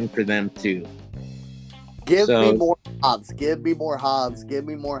something for them too. Give me more Hobbs. Give me more Hobbs. Give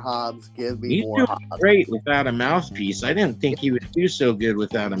me more Hobbs. Give me more Hobbs. He's great without a mouthpiece. I didn't think he would do so good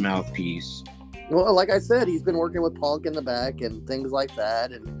without a mouthpiece. Well, like I said, he's been working with Punk in the back and things like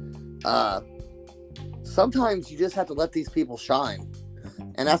that. And sometimes you just have to let these people shine.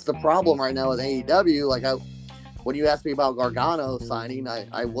 And that's the problem right now with AEW. Like, when you asked me about Gargano signing,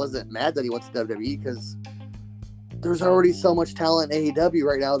 I wasn't mad that he went to WWE because there's already so much talent in AEW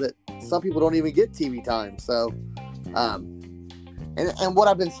right now that some people don't even get TV time. So, and what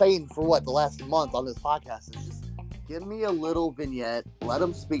I've been saying for the last month on this podcast is just give me a little vignette, let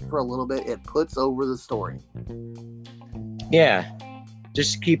them speak for a little bit. It puts over the story. Yeah.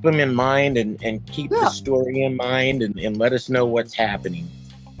 Just keep them in mind and keep the story in mind and let us know what's happening.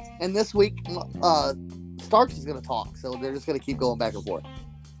 And this week, Starks is going to talk, so they're just going to keep going back and forth.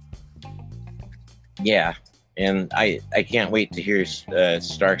 Yeah, and I can't wait to hear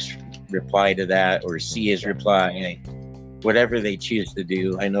Starks reply to that or see his reply. Whatever they choose to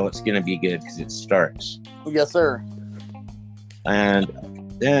do, I know it's going to be good because it's Starks. Yes, sir. And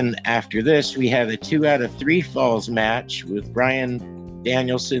then after this, we have a 2 out of 3 falls match with Bryan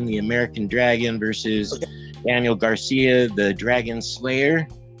Danielson, the American Dragon, versus Daniel Garcia, the Dragon Slayer.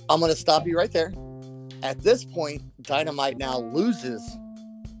 I'm going to stop you right there. At this point, Dynamite now loses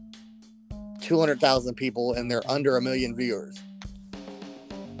 200,000 people and they're under 1 million viewers.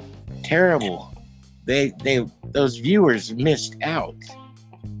 Terrible. Those viewers missed out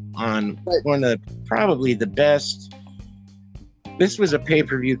on one of probably the best. This was a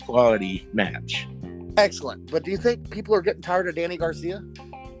pay-per-view quality match. Excellent. But do you think people are getting tired of Danny Garcia?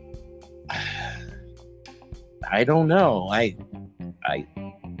 I don't know.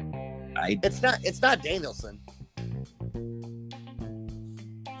 It's not Danielson.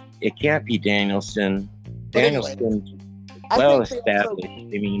 It can't be Danielson. But Danielson, well established.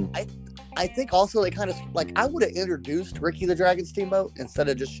 I think also they kind of I would have introduced Ricky the Dragon Steamboat instead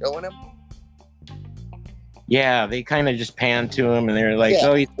of just showing him. Yeah, they kind of just panned to him and they're like,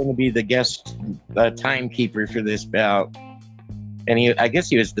 "Oh, he's going to be the guest timekeeper for this bout," and I guess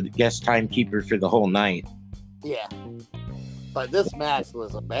he was the guest timekeeper for the whole night. Yeah, but this match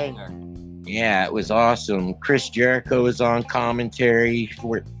was a banger. Yeah, it was awesome. Chris Jericho was on commentary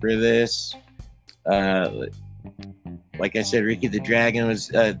for this. Like I said, Ricky the Dragon was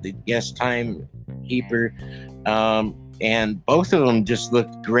the guest timekeeper, and both of them just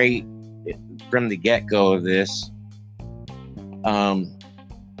looked great from the get-go of this.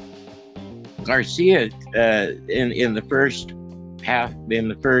 Garcia in the first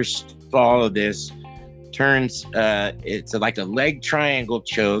fall of this turns it's like a leg triangle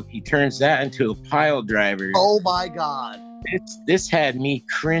choke. He turns that into a pile driver. Oh my god. This had me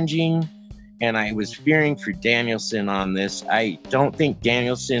cringing, and I was fearing for Danielson on this. I don't think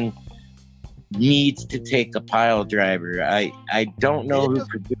Danielson needs to take a pile driver. I don't know who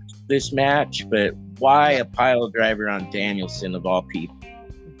produced this match, but why a pile driver on Danielson of all people?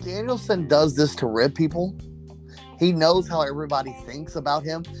 Danielson does this to rib people. He knows how everybody thinks about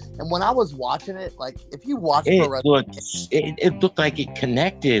him. And when I was watching it, if you watch it, looked like it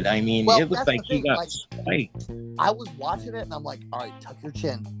connected. I mean, it looked like he got spiked. I was watching it and I'm like, all right, tuck your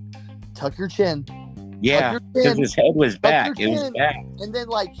chin. Tuck your chin. Yeah, because his head was back. It was back. And then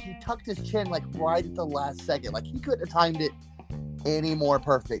he tucked his chin right at the last second. He couldn't have timed it any more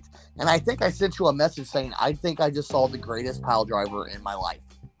perfect. And I think I sent you a message saying, I think I just saw the greatest pile driver in my life.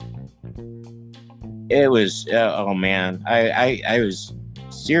 It was, oh man, I was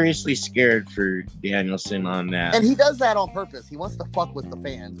seriously scared for Danielson on that. And he does that on purpose. He wants to fuck with the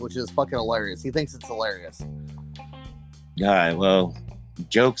fans, which is fucking hilarious. He thinks it's hilarious. Well,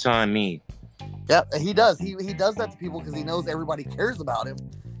 joke's on me. Yep, he does. He does that to people because he knows everybody cares about him.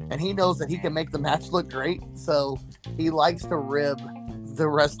 And he knows that he can make the match look great. So he likes to rib the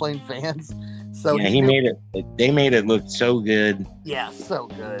wrestling fans. So yeah, they made it look so good. Yeah, so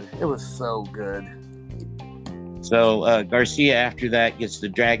good. It was so good. So Garcia after that gets the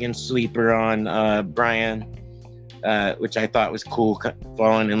Dragon Sleeper on Bryan, which I thought was cool,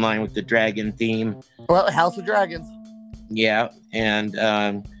 falling in line with the Dragon theme. Well, House of Dragons. Yeah, and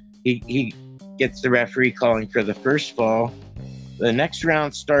he gets the referee calling for the first fall. The next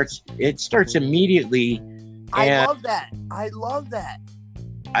round starts. It starts immediately. I love that. I love that.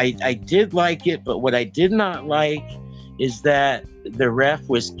 I did like it, but what I did not like is that the ref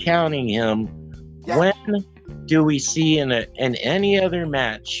was counting him. Yeah. When do we see in any other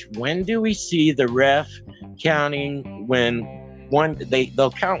match? When do we see the ref counting when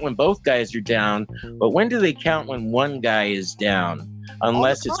they'll count when both guys are down, but when do they count when one guy is down?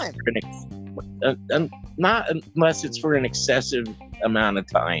 Unless it's not unless it's for an excessive amount of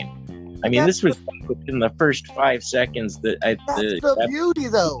time. I mean, this was within the first 5 seconds that that's the beauty,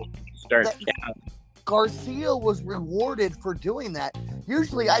 though. Starts counting. Garcia was rewarded for doing that.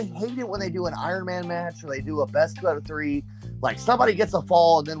 Usually, I hate it when they do an Iron Man match or they do a best 2 out of 3. Like, somebody gets a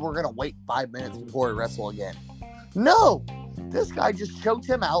fall and then we're going to wait 5 minutes before we wrestle again. No! This guy just choked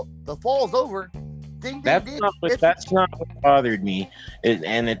him out. The fall's over. Ding, that's not what bothered me.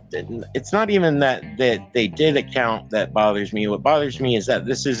 It's not even that they did a count that bothers me. What bothers me is that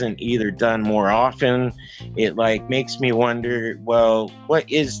this isn't either done more often. It like makes me wonder, well, what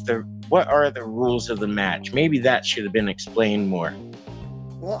are the rules of the match? Maybe that should have been explained more.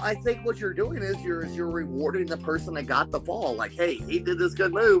 Well, I think what you're doing is you're rewarding the person that got the fall. Like, hey, he did this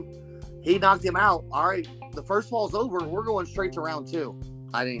good move. He knocked him out. All right, the first fall's over. We're going straight to round 2.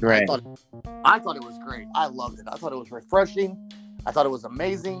 Right. I thought it was great. I loved it. I thought it was refreshing. I thought it was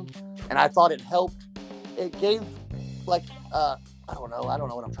amazing, and I thought it helped. It gave like I don't know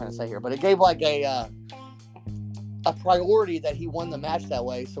what I'm trying to say here, but it gave like a priority that he won the match that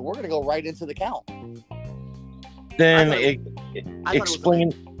way. So we're gonna go right into the count. Then explain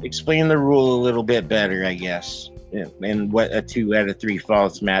the rule a little bit better, I guess, and what a 2 out of 3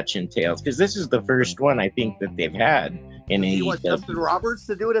 falls match entails. Because this is the first one I think that they've had in AEW. Do you want Justin Roberts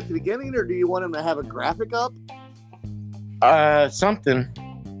to do it at the beginning, or do you want him to have a graphic up? Something.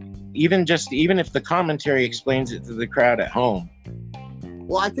 Even if the commentary explains it to the crowd at home.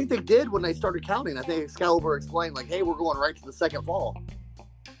 Well, I think they did when they started counting. I think Excalibur explained, like, hey, we're going right to the second fall.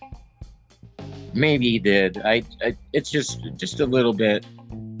 Maybe he did. It's just a little bit.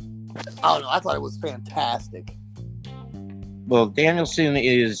 I don't know. I thought it was fantastic. Well, Danielson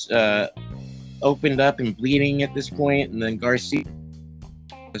is opened up and bleeding at this point, and then Garcia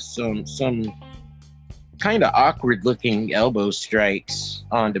some kind of awkward looking elbow strikes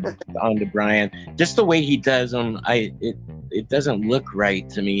onto Bryan. Just the way he does them, it doesn't look right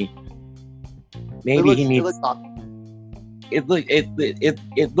to me. Maybe he needs.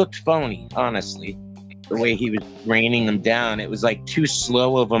 It looked phony, honestly. The way he was raining them down, it was like too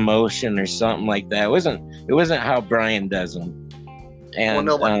slow of a motion or something like that. It wasn't how Bryan does them. And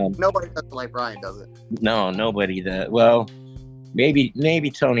nobody does it like Bryan does it. No, nobody does. Well, maybe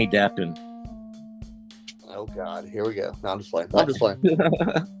Tony Deppen. Oh God, here we go. No, I'm just playing.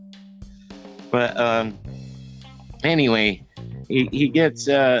 But anyway, he gets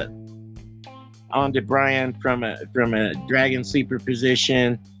onto Bryan from a dragon sleeper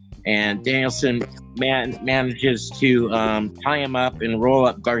position, and Danielson manages to tie him up and roll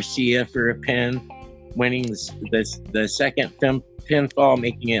up Garcia for a pin, winning the second pinfall,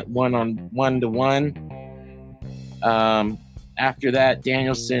 making it 1-1. After that,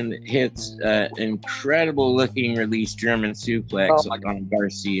 Danielson hits an incredible looking release German suplex on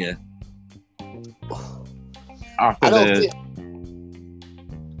Garcia.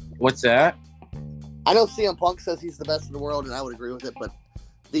 What's that? I know CM Punk says he's the best in the world, and I would agree with it, but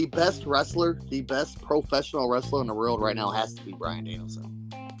the best wrestler, the best professional wrestler in the world right now has to be Bryan Danielson.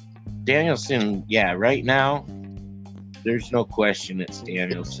 Danielson, yeah, right now, there's no question it's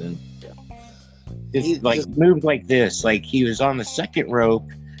Danielson. It's like moved like this, like he was on the second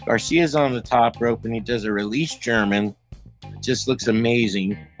rope, Garcia's on the top rope, and he does a release German. It just looks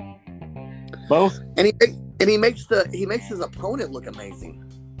amazing. Both, and he makes his opponent look amazing.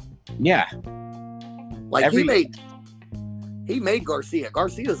 Yeah, like he made Garcia.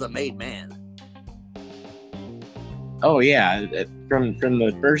 Garcia's a made man. Oh yeah, from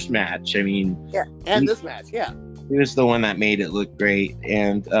the first match. I mean, yeah, and this match, yeah, he was the one that made it look great,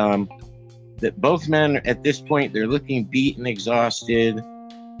 and that both men at this point, they're looking beat and exhausted.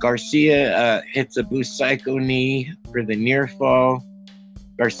 Garcia hits a Boost Psycho knee for the near fall.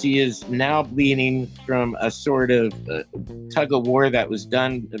 Garcia's now bleeding from a sort of tug of war that was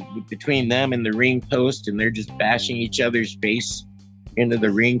done between them and the ring post, and they're just bashing each other's face into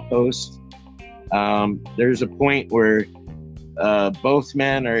the ring post. There's a point where both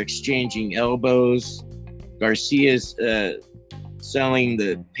men are exchanging elbows. Garcia's selling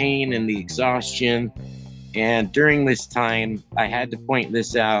the pain and the exhaustion, and during this time, I had to point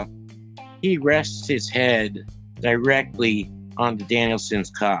this out, he rests his head directly onto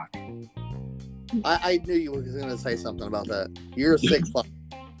Danielson's cock. I knew you were going to say something about that. You're a sick fuck.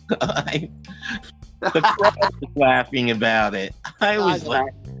 The crowd was laughing about it. I was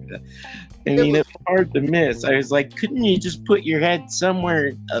laughing. I mean, it's hard to miss. I was like, couldn't you just put your head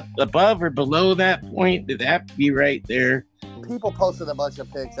somewhere above or below that point? Did that be right there? People posted a bunch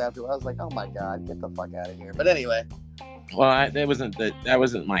of pics after. I was like, oh my God, get the fuck out of here. But anyway. Well, that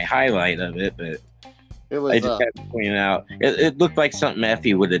wasn't my highlight of it, but it was, I just had to point it out. It looked like something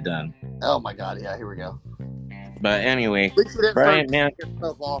Effie would have done. Oh my God, yeah, here we go. But anyway, at least we didn't start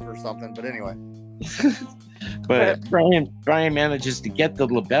yourself off or something. But anyway. But Brian manages to get the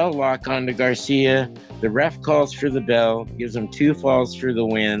LeBell lock onto Garcia. The ref calls for the bell, gives him 2 falls for the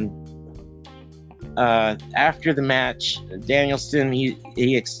win. After the match, Danielson he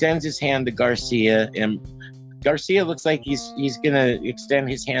extends his hand to Garcia, and Garcia looks like he's gonna extend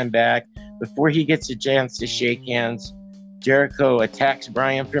his hand back. Before he gets a chance to shake hands, Jericho attacks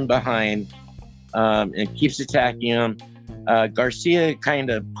Brian from behind and keeps attacking him. Garcia kind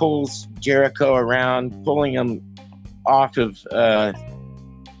of pulls Jericho around, pulling him off of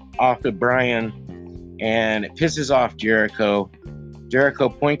Brian, and it pisses off Jericho. Jericho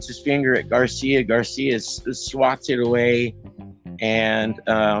points his finger at Garcia. Garcia swats it away, and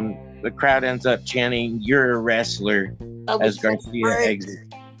the crowd ends up chanting, "You're a wrestler," as Garcia exits.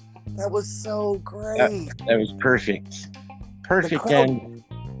 That was so great. That was perfect. Perfect end.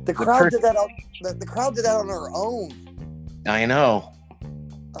 The crowd did that. The crowd did that on their own. I know.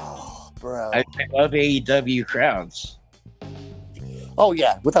 Oh, bro. I love AEW crowds. Oh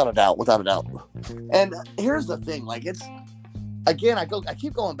yeah, without a doubt. And here's the thing, like it's again, I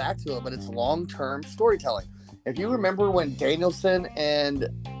keep going back to it, but it's long-term storytelling. If you remember when Danielson and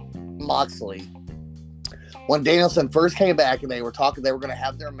Moxley, when Danielson first came back and they were talking, they were going to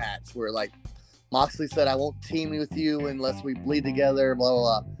have their match where like Moxley said, "I won't team with you unless we bleed together," blah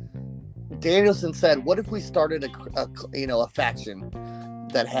blah blah. Danielson said, "What if we started a faction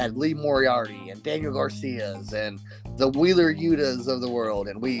that had Lee Moriarty and Daniel Garcia's and the Wheeler Yutas of the world,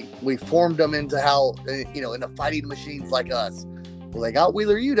 and we formed them into into fighting machines like us." Well, they got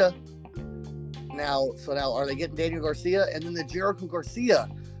Wheeler Yuta now. So now are they getting Daniel Garcia and then the Jericho Garcia?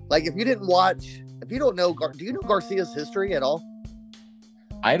 Like if you don't know, do you know Garcia's history at all?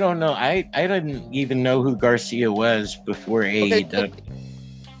 I don't know. I didn't even know who Garcia was before AEW.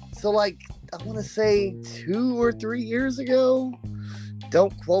 So, like, I want to say 2 or 3 years ago,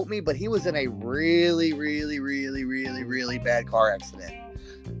 don't quote me, but he was in a really, really, really, really, really bad car accident.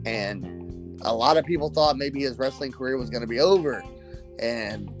 And a lot of people thought maybe his wrestling career was going to be over.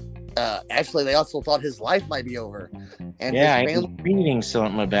 And actually, they also thought his life might be over. And I was reading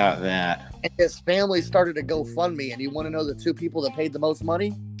something about that. And his family started a GoFundMe. And you want to know the 2 people that paid the most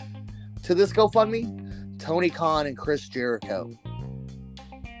money to this GoFundMe? Tony Khan and Chris Jericho.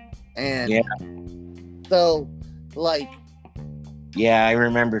 And so, like, yeah, I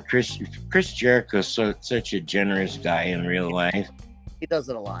remember Chris Jericho's such a generous guy in real life. He does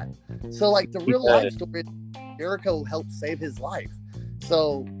it a lot. So, like, the real life story, Jericho helped save his life.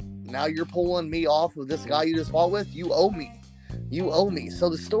 So now you're pulling me off of this guy you just fought with. You owe me. So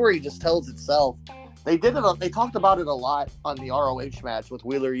the story just tells itself. They talked about it a lot on the ROH match with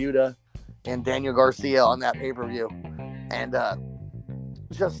Wheeler Yuta and Daniel Garcia on that pay-per-view, and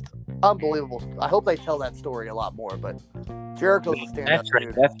just unbelievable. I hope they tell that story a lot more, but Jericho's a stand-up. That's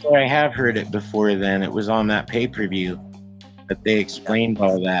right. That's where I have heard it before then. It was on that pay-per-view that they explained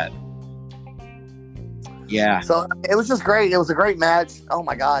all that. Yeah. So it was just great. It was a great match. Oh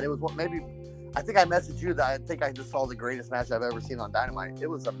my God. It was I think I messaged you that I think I just saw the greatest match I've ever seen on Dynamite. It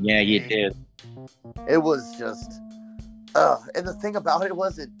was amazing. Yeah, you did. It was just, and the thing about it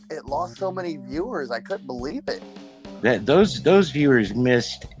was it lost so many viewers. I couldn't believe it. Those viewers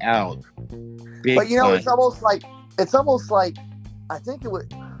missed out. But it's almost like I think it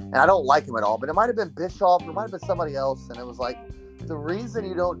would, and I don't like him at all, but it might have been Bischoff, it might have been somebody else, and it was like the reason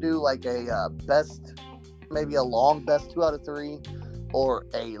you don't do like a maybe a long best 2 out of 3 or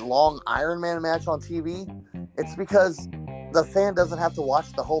a long Iron Man match on TV, it's because the fan doesn't have to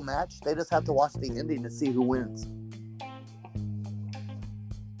watch the whole match. They just have to watch the ending to see who wins.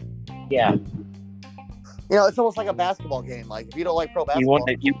 Yeah. It's almost like a basketball game. Like if you don't like pro basketball,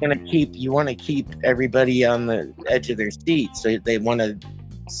 you want to keep everybody on the edge of their seat, so they want to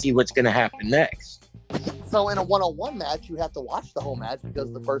see what's going to happen next. So in a 1-on-1 match, you have to watch the whole match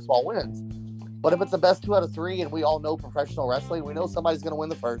because the first ball wins. But if it's the best 2 out of 3, and we all know professional wrestling, we know somebody's going to win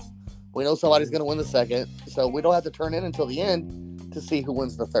the first. We know somebody's going to win the second. So we don't have to turn in until the end to see who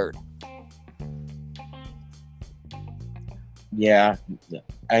wins the third. Yeah,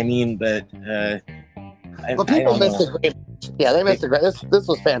 I mean, but people missed a great. Yeah, they missed a great. This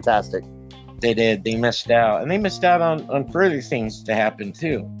was fantastic. They did. They missed out, and they missed out on further things to happen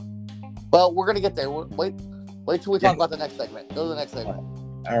too. Well, we're gonna get there. Wait till we talk about the next segment. Go to the next segment.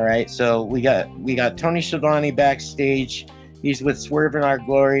 All right. So we got Tony Schiavone backstage. He's with Swerve in Our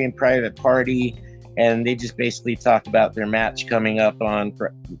Glory and Private Party, and they just basically talk about their match coming up on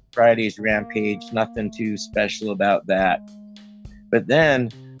Friday's Rampage. Nothing too special about that. But then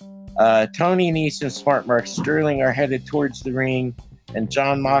Tony Nese and Smart Mark Sterling are headed towards the ring, and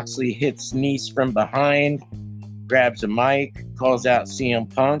Jon Moxley hits Nese from behind, grabs a mic, calls out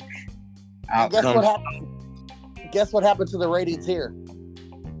CM Punk. Guess what happened to the ratings here?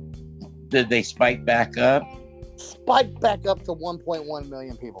 Did they spike back up? Spiked back up to 1.1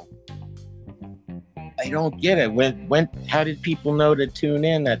 million people. I don't get it. When? How did people know to tune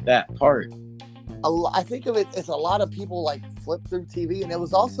in at that part? I think of it as a lot of people like flip through TV, and it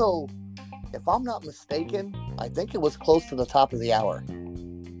was also, if I'm not mistaken, I think it was close to the top of the hour.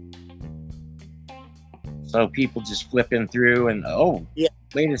 So people just flipping through and yeah.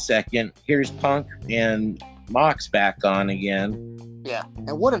 Wait a second, here's Punk and Mox back on again. Yeah,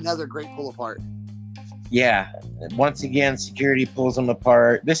 and what another great pull apart. Yeah, once again, security pulls them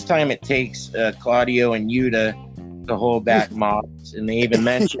apart. This time it takes Claudio and Yuta to hold back Mox, and they even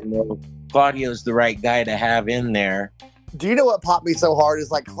mentioned Claudio's the right guy to have in there. Do you know what popped me so hard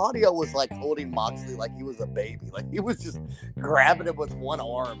is like Claudio was like holding Moxley like he was a baby. Like he was just grabbing him with one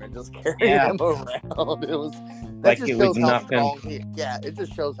arm and just carrying him around. It was like it was nothing. It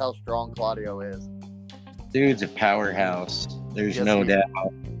just shows how strong Claudio is. Dude's a powerhouse. There's no doubt.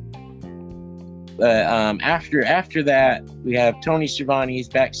 But after that, we have Tony Schiavone. He's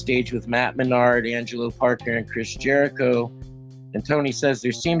backstage with Matt Menard, Angelo Parker, and Chris Jericho. And Tony says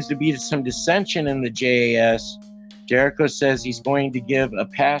there seems to be some dissension in the JAS. Jericho says he's going to give a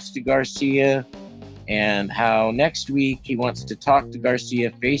pass to Garcia, and how next week he wants to talk to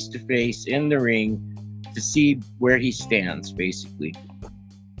Garcia face to face in the ring to see where he stands, basically.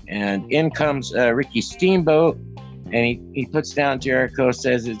 And in comes Ricky Steamboat, and he puts down Jericho,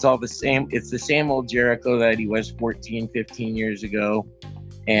 says it's all the same. It's the same old Jericho that he was 14, 15 years ago.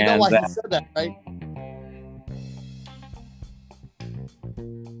 And you know why he said that, right?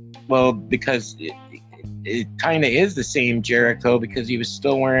 Well, because it kind of is the same Jericho, because he was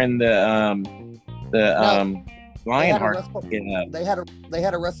still wearing the Lionheart. They had a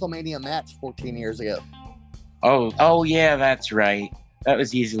WrestleMania match 14 years ago. Oh yeah, that's right. That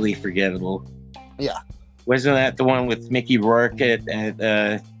was easily forgettable. Yeah. Wasn't that the one with Mickey Rourke at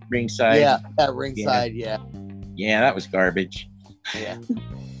ringside? Yeah, at ringside, yeah. Yeah, that was garbage. Yeah.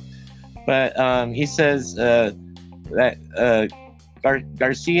 But he says that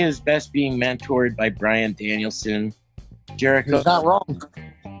Garcia is best being mentored by Bryan Danielson. Jericho. He's not wrong.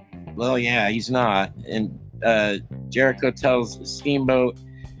 Well, yeah, he's not. And Jericho tells Steamboat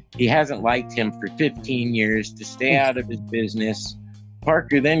he hasn't liked him for 15 years to stay out of his business.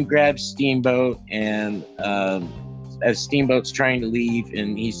 Parker then grabs Steamboat, and as Steamboat's trying to leave,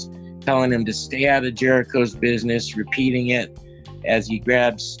 and he's telling him to stay out of Jericho's business, repeating it as he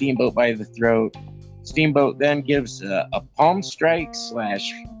grabs Steamboat by the throat. Steamboat then gives a palm strike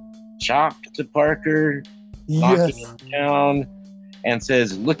 / chop to Parker, knocking him down, and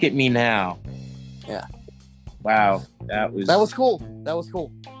says, "Look at me now." Yeah. Wow, that was cool. That was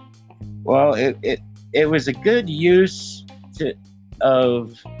cool. Well, it was a good use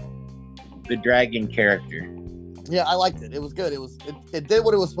of the dragon character. Yeah, I liked it. It was good. It did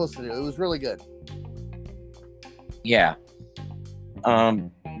what it was supposed to do. It was really good. Yeah.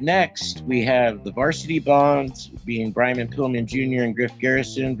 Next, we have the Varsity Bonds, being Bryman Pillman Jr. and Griff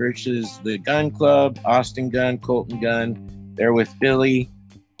Garrison, versus the Gun Club, Austin Gunn, Colton Gunn. They're with Billy.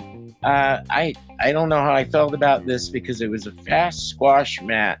 I don't know how I felt about this, because it was a fast squash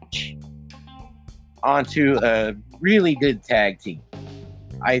match onto a really good tag team.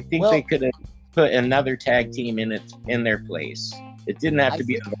 I think they could have put another tag team in their place. It didn't have to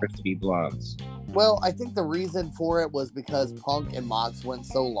be the Varsity Blondes. Well, I think the reason for it was because Punk and Mox went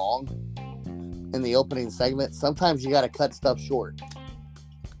so long in the opening segment. Sometimes you got to cut stuff short.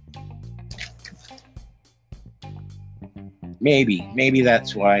 Maybe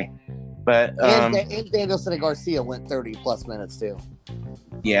that's why. But and Danielson and Garcia went 30 plus minutes too.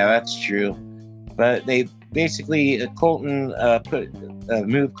 Yeah, that's true. But they basically Colton put a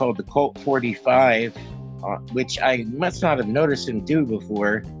move called the Colt 45, which I must not have noticed him do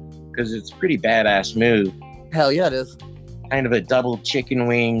before, because it's a pretty badass move. Hell yeah, it is. Kind of a double chicken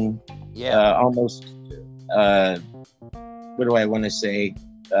wing. Yeah. Almost. What do I want to say?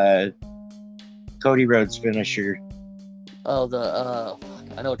 Cody Rhodes finisher. Oh,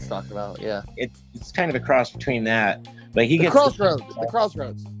 I know what you're talking about. Yeah. It's kind of a cross between that, but he gets the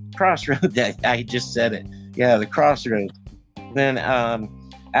crossroads. Crossroads. I just said it. Yeah, the Crossroads. Then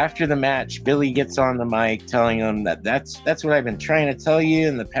after the match, Billy gets on the mic telling him that's what I've been trying to tell you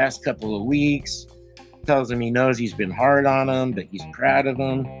in the past couple of weeks. Tells him he knows he's been hard on him, but he's proud of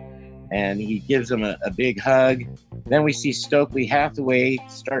him. And he gives him a big hug. Then we see Stokely Hathaway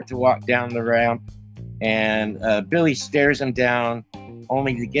start to walk down the ramp. And Billy stares him down,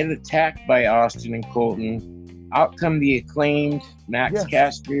 only to get attacked by Austin and Colton. Out come the Acclaimed, Max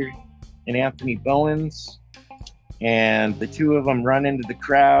Caster and Anthony Bowens. And the two of them run into the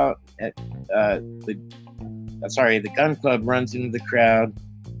crowd. The Gun Club runs into the crowd.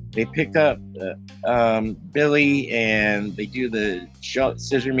 They pick up Billy and they do the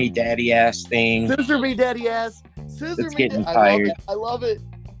scissor me daddy ass thing. Scissor me daddy ass. Scissor it's me. Getting tired. I love it.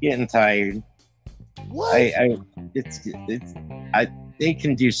 Getting tired. What? They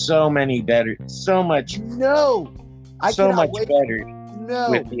can do so much better. No. So much better. No.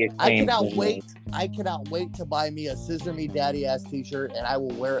 With the Acclaimed. I cannot wait to buy me a Scissor Me Daddy Ass t-shirt, and I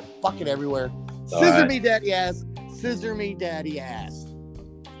will wear it fucking everywhere. Scissor me daddy ass. Scissor me daddy ass.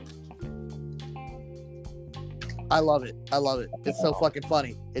 I love it. It's so fucking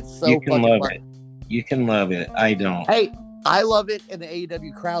funny. It's so fucking funny. You can love it. I don't. Hey, I love it, and the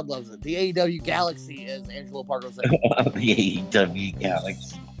AEW crowd loves it. The AEW Galaxy, as Angelo Parker said. The AEW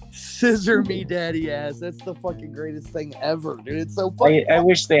Galaxy. Scissor me daddy ass. That's the fucking greatest thing ever, dude. It's so funny. I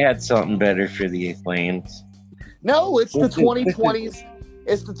wish they had something better for the Acclaimed. No, it's the 2020s.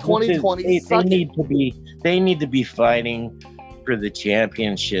 It's the 2020s. They need to be fighting for the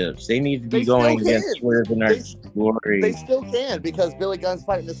championships. They need to be going against Swerve and our Glory. They still can, because Billy Gunn's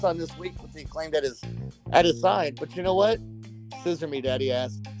fighting his son this week with the Acclaimed at his side. But you know what? Scissor me, daddy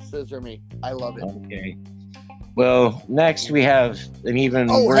ass. Scissor me. I love it. Okay. Well, next we have an even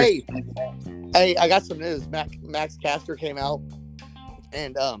worse. Hey, I got some news. Max Caster came out,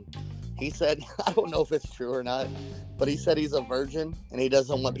 and he said, I don't know if it's true or not, but he said he's a virgin and he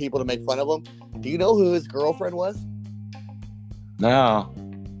doesn't want people to make fun of him. Do you know who his girlfriend was? No.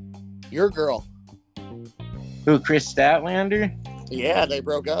 Your girl. Who, Chris Statlander? Yeah, they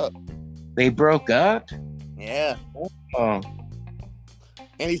broke up. They broke up? Yeah. Oh.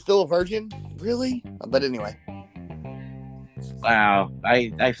 And he's still a virgin? Really? But anyway. Wow.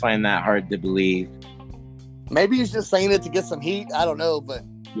 I find that hard to believe. Maybe he's just saying it to get some heat. I don't know, but...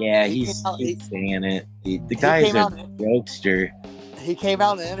 Yeah, he's saying it. The guy's a jokester. He came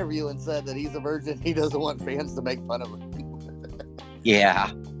out in an interview and said that he's a virgin. He doesn't want fans to make fun of him. Yeah.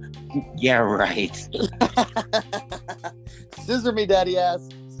 Yeah, right. Scissor me, daddy ass.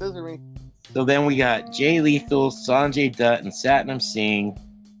 Scissor me. So then we got Jay Lethal, Sanjay Dutt, and Satnam Singh.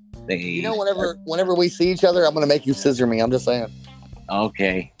 You know, whenever we see each other, I'm going to make you scissor me. I'm just saying.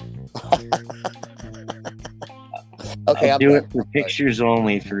 Okay. Okay, I'll do it for pictures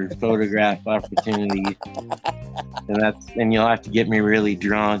only, for photograph opportunities. And you'll have to get me really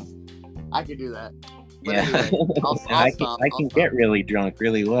drunk. I can do that. But yeah. anyway, I can get really drunk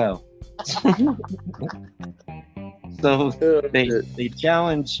really well. So they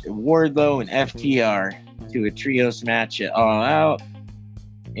challenge Wardlow and FTR to a trios match at All Out.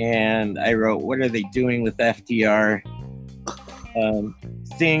 And I wrote, what are they doing with FTR?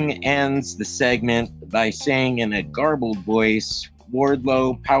 Singh ends the segment by saying in a garbled voice,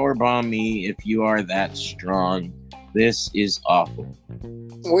 Wardlow, powerbomb me if you are that strong. This is awful.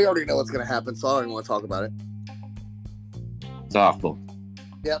 We already know what's going to happen, so I don't even want to talk about it. It's awful.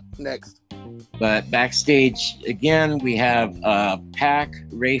 Yep, next. But backstage, again, we have Pac,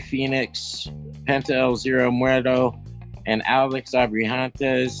 Rey Fenix, Penta El Zero Muerto, and Alex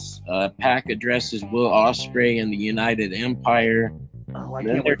Abrahantes. Pac addresses Will Ospreay and the United Empire. And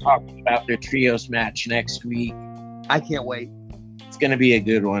then they're talking about their trios match next week. I can't wait. It's going to be a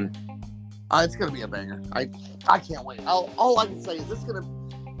good one. It's going to be a banger. I can't wait. All I can say is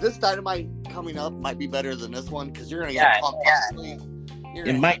this Dynamite coming up might be better than this one, because you're going to get pumped. You're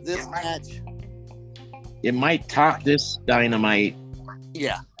going to have this match. It might top this Dynamite.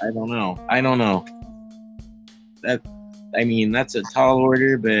 Yeah. I don't know. That's a tall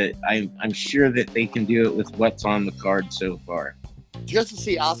order, but I'm sure that they can do it with what's on the card so far. Just to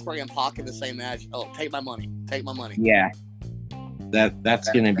see Ospreay and Pac in the same match. Oh, take my money. Take my money. Yeah. That's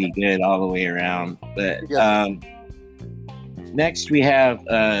going to be good all the way around. But next we have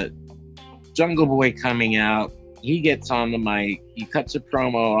Jungle Boy coming out. He gets on the mic. He cuts a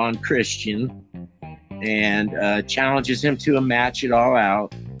promo on Christian and challenges him to a match at All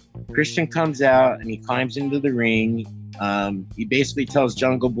Out. Christian comes out and he climbs into the ring. He basically tells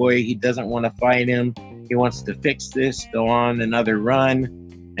Jungle Boy he doesn't want to fight him. He wants to fix this, go on another run,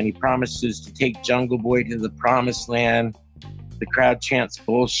 and he promises to take Jungle Boy to the promised land. The crowd chants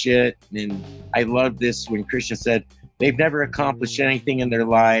bullshit. And I love this when Christian said, they've never accomplished anything in their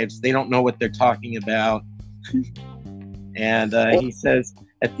lives. They don't know what they're talking about. And he says,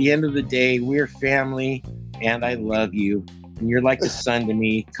 at the end of the day, we're family and I love you. And you're like a son to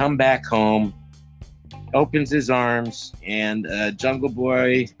me. Come back home. Opens his arms and Jungle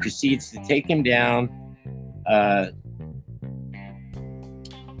Boy proceeds to take him down.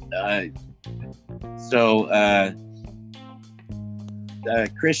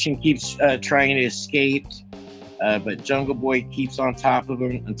 Christian keeps trying to escape, but Jungle Boy keeps on top of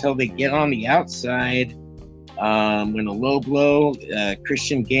him until they get on the outside. When a low blow,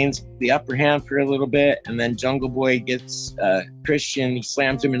 Christian gains the upper hand for a little bit, and then Jungle Boy gets Christian. He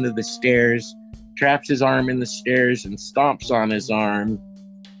slams him into the stairs, traps his arm in the stairs, and stomps on his arm.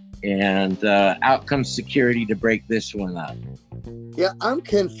 And out comes security to break this one up. Yeah, I'm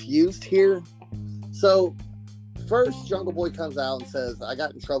confused here. So, first, Jungle Boy comes out and says, I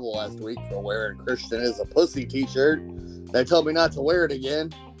got in trouble last week for wearing Christian as a pussy t-shirt. They told me not to wear it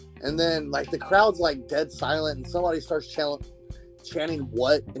again. And then, like, the crowd's, like, dead silent, and somebody starts chanting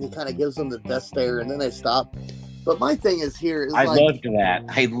what? And he kind of gives them the death stare, and then they stop. But my thing is here is, I loved that.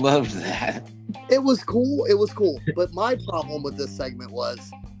 It was cool. It was cool. But my problem with this segment was,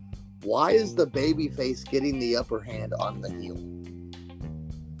 why is the babyface getting the upper hand on the heel?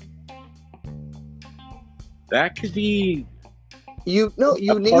 That could be you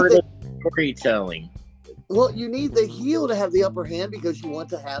need part of storytelling. Well, you need the heel to have the upper hand because you want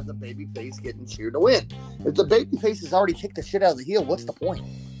to have the babyface getting cheered to win. If the babyface has already kicked the shit out of the heel, what's the point?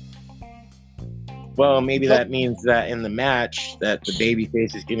 Well, maybe that means that in the match that the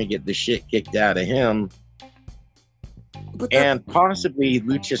babyface is going to get the shit kicked out of him. And possibly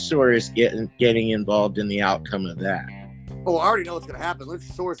Luchasaurus getting involved in the outcome of that. Well, I already know what's going to happen.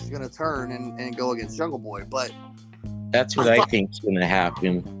 Luchasaurus is going to turn and go against Jungle Boy, but that's what I think is going to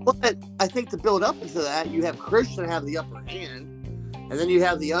happen. But I think to build up into that, you have Christian have the upper hand, and then you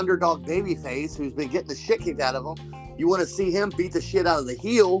have the underdog babyface who's been getting the shit kicked out of him. You want to see him beat the shit out of the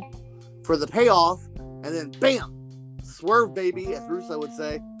heel for the payoff, and then bam, swerve baby, as Russo would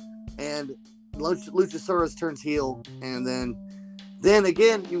say, and Luchasaurus turns heel, and then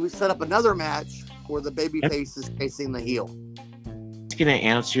again you set up another match where the babyface is facing the heel. I'm going to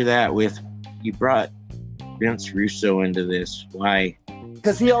answer that with, you brought Vince Russo into this. Why?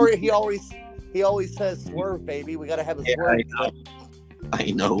 Because he always says swerve baby. We got to have a swerve.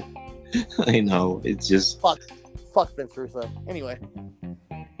 I know. It's just fuck Vince Russo. Anyway,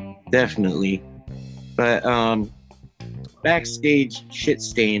 definitely. But backstage shit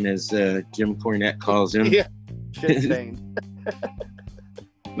stain, as Jim Cornette calls him. Yeah, shit stain.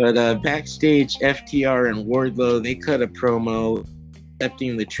 But backstage, FTR and Wardlow, they cut a promo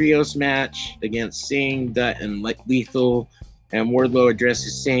accepting the trios match against Singh, Dutt, and Lethal. And Wardlow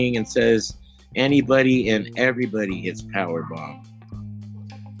addresses Singh and says, anybody and everybody gets powerbomb.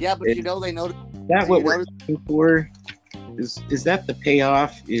 Yeah, but they noticed. Is that what we're looking for? Is that the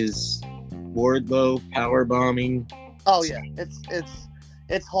payoff? Is Wardlow powerbombing? Oh yeah,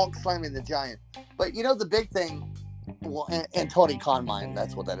 it's Hulk slamming the Giant. But the big thing, well, and Tony Khan mind,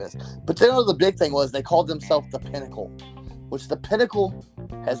 that's what that is. But the big thing was they called themselves the Pinnacle, which the Pinnacle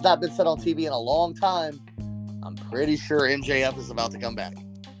has not been said on TV in a long time. I'm pretty sure MJF is about to come back.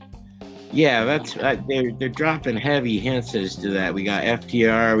 Yeah, that's they're dropping heavy hints as to that. We got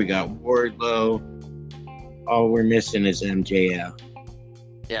FTR, we got Wardlow. All we're missing is MJF.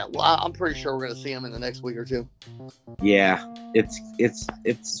 Yeah, well, I'm pretty sure we're going to see him in the next week or two. Yeah,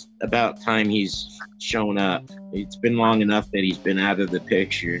 it's about time he's shown up. It's been long enough that he's been out of the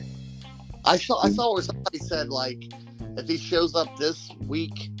picture. I saw where somebody said, like, if he shows up this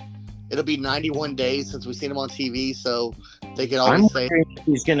week, it'll be 91 days since we've seen him on TV, so they can always say if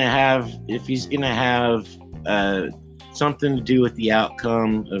he's gonna have something to do with the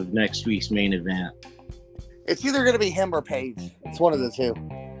outcome of next week's main event. It's either gonna be him or Paige. It's one of the two.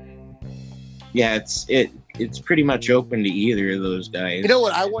 Yeah, it's pretty much open to either of those guys. You know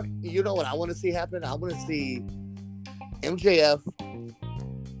what I want to see happen? I want to see MJF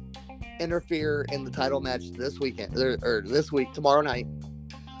interfere in the title match this weekend or this week, tomorrow night.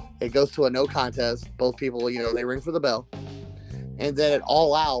 It goes to a no contest. Both people, they ring for the bell. And then at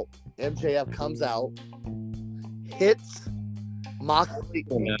All Out, MJF comes out, hits Moxley.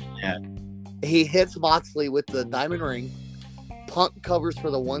 He hits Moxley with the diamond ring. Punk covers for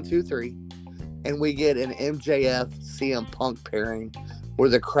the 1, 2, 3. And we get an MJF CM Punk pairing where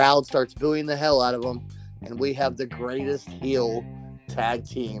the crowd starts booing the hell out of him. And we have the greatest heel tag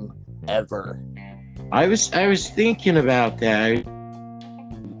team ever. I was thinking about that.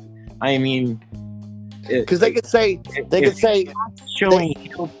 I mean, Because they could say showing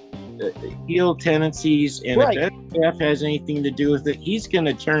heel tendencies, and Right. if MJF has anything to do with it, he's going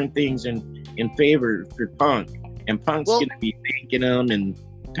to turn things in favor for Punk, and Punk's Well- going to be thanking him and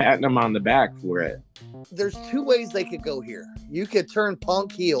patting him on the back for it. there's two ways they could go here. You could turn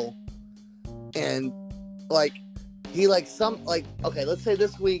Punk heel, and okay, let's say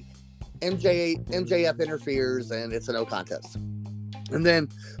this week MJF interferes and it's a no contest, and then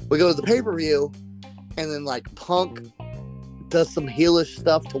we go to the pay-per-view, and then Punk does some heelish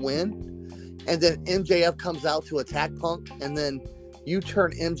stuff to win, and then MJF comes out to attack Punk, and then you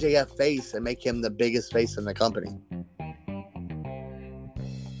turn MJF face and make him the biggest face in the company.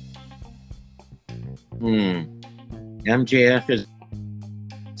 MJF is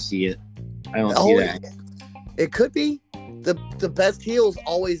see it. I don't see that. It could be. The best heels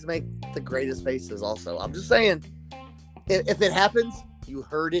always make the greatest faces also. I'm just saying, if it happens, you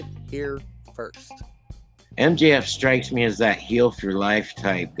heard it here first. MJF strikes me as that heel for life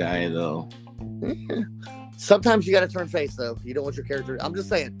type guy, though. Sometimes you got to turn face, though. You don't want your character. I'm just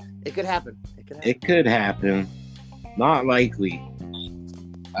saying, it could happen. It could happen. Not likely.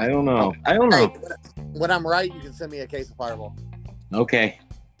 I don't know. Hey, when I'm right, you can send me a case of Fireball. Okay.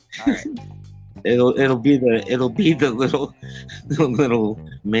 All right. It'll be the little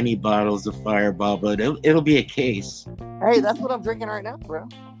mini bottles of Fireball, but it'll be a case. Hey, that's what I'm drinking right now, bro.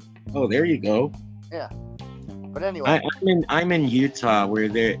 Oh, there you go. Yeah. But anyway. I'm in Utah where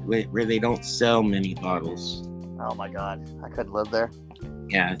they don't sell mini bottles. Oh my God, I couldn't live there.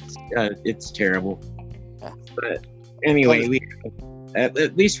 Yeah, it's terrible. Yeah. But anyway,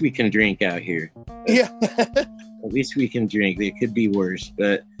 at least we can drink out here. Yeah. At least we can drink. It could be worse.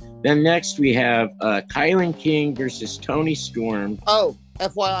 But then next we have Kylan King versus Tony Storm. Oh,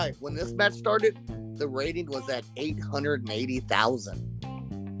 FYI, when this match started, the rating was at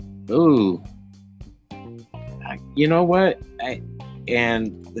 880,000. Ooh. You know what?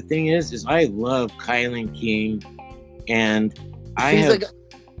 And the thing is I love Kylan King, and I have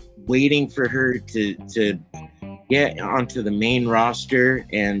waiting for her to get onto the main roster,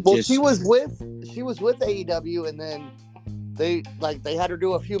 and she was with AEW, and then they had her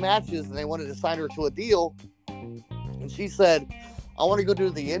do a few matches, and they wanted to sign her to a deal, and she said, I want to go do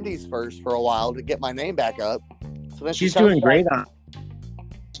the indies first for a while to get my name back up. So then she's doing great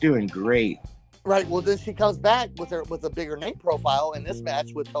She's doing great. Right. Well, then she comes back with a bigger name profile in this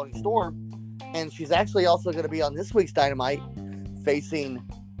match with Tony Storm, and she's actually also going to be on this week's Dynamite, facing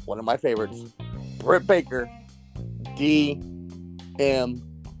one of my favorites, Britt Baker, DMD.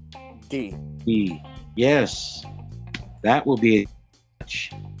 Yes, that will be a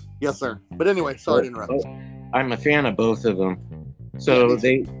match. Yes, sir. But anyway, sorry to interrupt. I'm a fan of both of them. So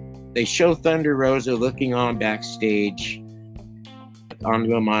they show Thunder Rosa looking on backstage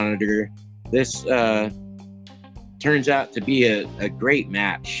onto a monitor. This turns out to be a great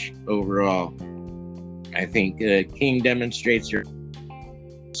match overall. I think King demonstrates her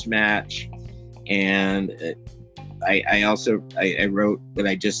match, and I wrote what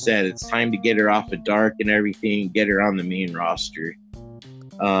I just said. It's time to get her off of Dark and everything, get her on the main roster.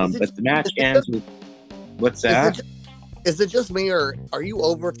 But the match ends with what's that? Is it just me, or are you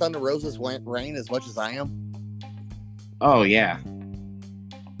over Thunder Rosa's reign as much as I am? Oh yeah.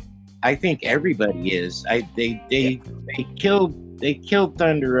 I think everybody is. They killed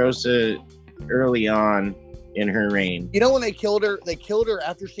Thunder Rosa early on in her reign. You know when they killed her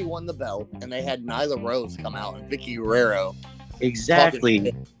after she won the belt, and they had Nyla Rose come out and Vicky Guerrero.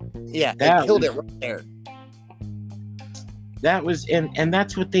 Exactly. Yeah, they killed it right there. That was and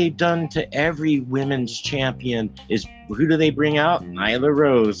that's what they've done to every women's champion. Is who do they bring out? Nyla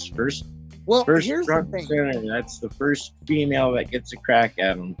Rose first. Well, first here's the thing. Center. That's the first female that gets a crack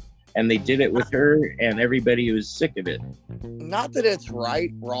at them. And they did it with her, and everybody was sick of it. Not that it's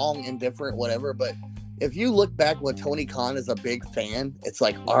right, wrong, indifferent, whatever, but if you look back when Tony Khan is a big fan, it's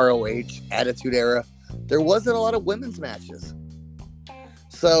like ROH, Attitude Era, there wasn't a lot of women's matches.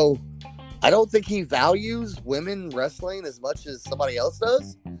 So I don't think he values women wrestling as much as somebody else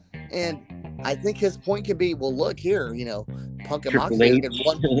does. And I think his point could be, well, look here, Punk and Moxley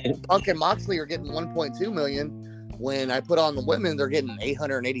are getting 1.2 million. When I put on the women, they're getting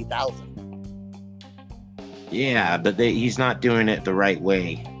 880,000. Yeah, but he's not doing it the right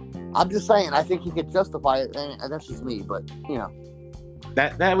way. I'm just saying, I think he could justify it, and that's just me. But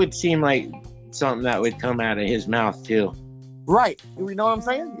that would seem like something that would come out of his mouth too. Right? You know what I'm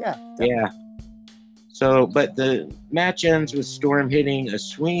saying? Yeah. Definitely. Yeah. So, but the match ends with Storm hitting a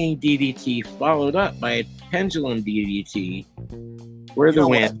swinging DDT, followed up by a pendulum DDT for the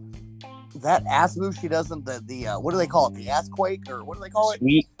win. That ass move she does in the what do they call it? The ass quake, or what do they call it?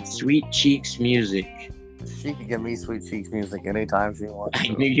 Sweet Cheeks music. She can give me Sweet Cheeks music anytime she wants. I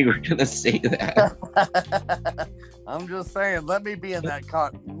knew you were gonna say that. I'm just saying, let me be in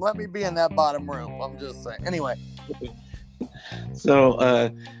that bottom room. I'm just saying. Anyway.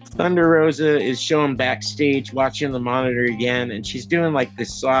 So Thunder Rosa is shown backstage watching the monitor again, and she's doing like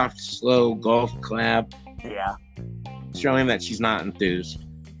this soft, slow golf clap. Yeah. Showing that she's not enthused.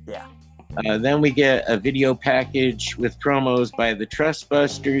 Yeah. Then we get a video package with promos by the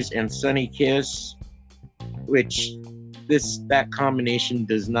Trustbusters and Sunny Kiss, which that combination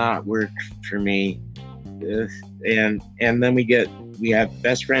does not work for me. And then we have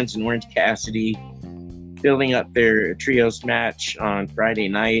Best Friends and Orange Cassidy building up their trios match on Friday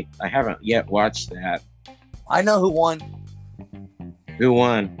night. I haven't yet watched that. I know who won. Who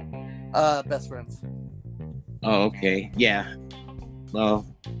won? Best Friends. Oh, okay. Yeah. Well,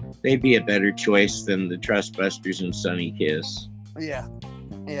 they'd be a better choice than the Trustbusters and Sunny Kiss. Yeah.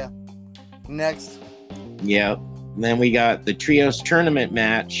 Next. Yep. And then we got the trios tournament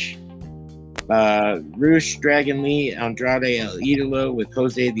match. Rush, Dragon Lee, Andrade El Idolo with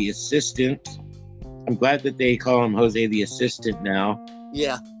Jose the Assistant. I'm glad that they call him Jose the Assistant now.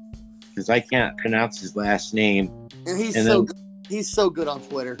 Yeah. Because I can't pronounce his last name. And he's so good on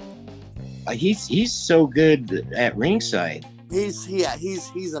Twitter. He's so good at ringside. He's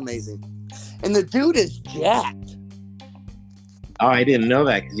amazing. And the dude is jacked. Oh, I didn't know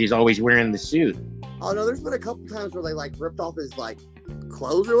that because he's always wearing the suit. Oh no, there's been a couple times where they like ripped off his like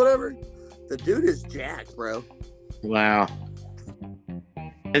clothes or whatever. The dude is jacked, bro. Wow.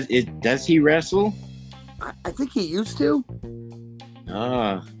 Does he wrestle? I think he used to.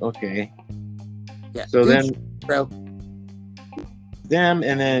 Ah, okay. Yeah. So then, bro. Them,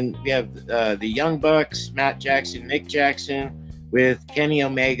 and then we have the Young Bucks, Matt Jackson, Nick Jackson, with Kenny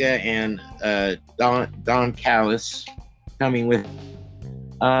Omega and Don Callis coming with.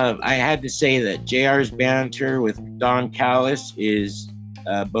 I had to say that JR's banter with Don Callis is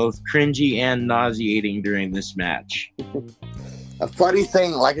both cringy and nauseating during this match. A funny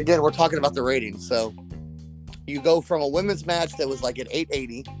thing, like again, we're talking about the ratings. So you go from a women's match that was like at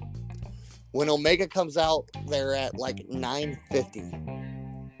 880. When Omega comes out, they're at like 950.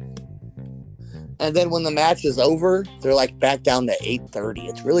 And then when the match is over, they're like back down to 830.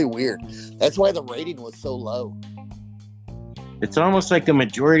 It's really weird. That's why the rating was so low. It's almost like a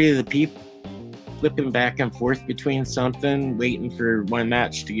majority of the people flipping back and forth between something, waiting for one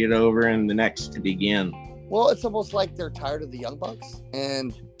match to get over and the next to begin. Well, it's almost like they're tired of the Young Bucks.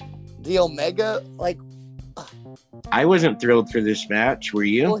 And the Omega, like... I wasn't thrilled for this match. Were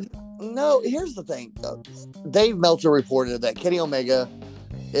you? Well, no, here's the thing. Dave Meltzer reported that Kenny Omega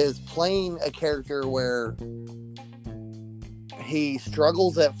is playing a character where he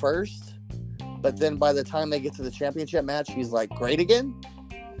struggles at first, but then by the time they get to the championship match, he's like great again.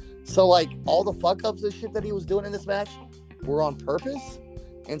 So like all the fuck ups and shit that he was doing in this match were on purpose.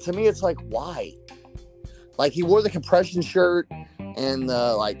 And to me, it's like, why? Like he wore the compression shirt and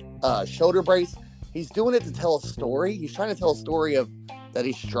the shoulder brace. He's doing it to tell a story. He's trying to tell a story of that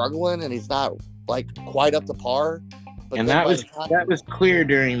he's struggling and he's not like quite up to par. But and that was clear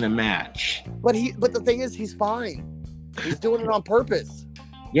during the match. But the thing is, he's fine. He's doing it on purpose.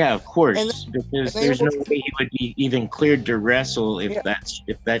 Yeah, of course. Because there's no way he would be even cleared to wrestle if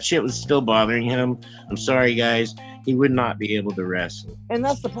that shit was still bothering him. I'm sorry, guys. He would not be able to wrestle. And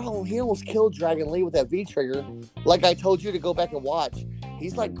that's the problem. He almost killed Dragon Lee with that V-trigger. Like I told you to go back and watch.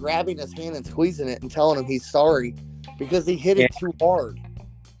 He's like grabbing his hand and squeezing it and telling him he's sorry because he hit it too hard.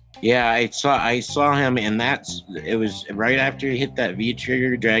 Yeah, I saw him, and it was right after he hit that V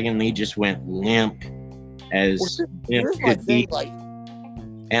trigger. Dragon Lee just went limp as here's my thing,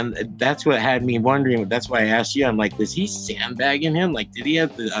 and that's what had me wondering. That's why I asked you. I'm like, was he sandbagging him? Like, did he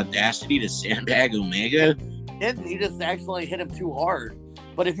have the audacity to sandbag Omega? He just actually hit him too hard.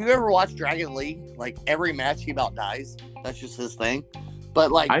 But if you ever watch Dragon Lee, like every match he about dies. That's just his thing.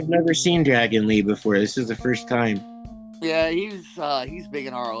 But like, I've never seen Dragon Lee before. This is the first time. Yeah, he's big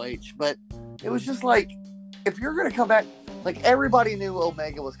in ROH, but it was just like, if you're gonna come back, like everybody knew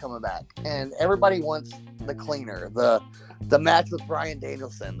Omega was coming back, and everybody wants the cleaner, the match with Bryan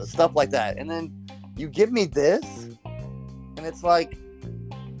Danielson, the stuff like that, and then you give me this, and it's like,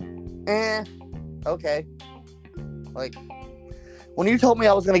 okay, like when you told me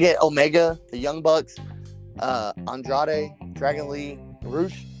I was gonna get Omega, the Young Bucks, Andrade, Dragon Lee,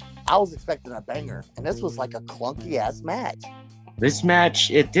 Rush, I was expecting a banger, and this was like a clunky ass match. This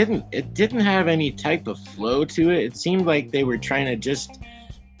match, it didn't have any type of flow to it. It seemed like they were trying to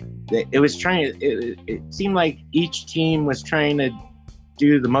it seemed like each team was trying to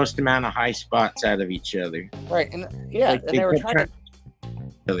do the most amount of high spots out of each other. Right, and yeah, like and they were trying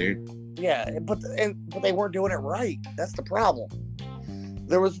to. Yeah, but they weren't doing it right. That's the problem.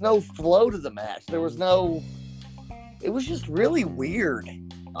 There was no flow to the match. It was just really weird.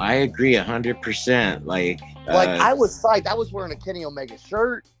 I agree 100%. Like I was psyched. I was wearing a Kenny Omega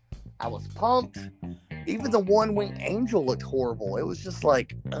shirt. I was pumped. Even the one-winged angel looked horrible. It was just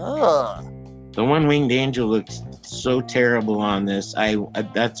like, ugh. The one-winged angel looked so terrible on this.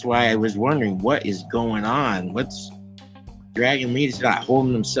 That's why I was wondering what is going on. What's Dragon Lee's not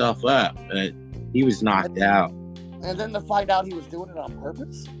holding himself up, but he was knocked out. And then to find out he was doing it on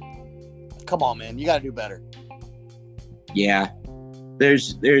purpose? Come on, man. You got to do better. Yeah.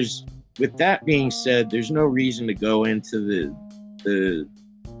 There's with that being said, there's no reason to go into the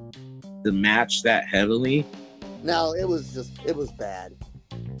match that heavily. No, it was bad.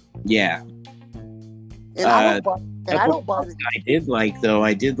 Yeah. And I don't bother. I did like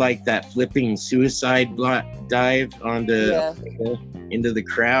that flipping suicide dive into the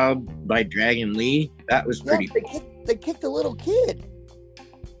crowd by Dragon Lee. That was pretty. They kicked a little kid.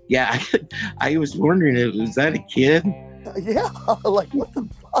 Yeah, I was wondering, was that a kid? Yeah, like what the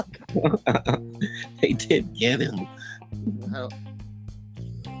fuck? They did get him.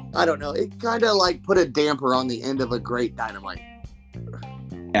 I don't know. It kind of like put a damper on the end of a great Dynamite.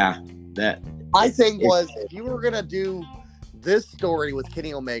 Yeah, that. My thing was, if you were gonna do this story with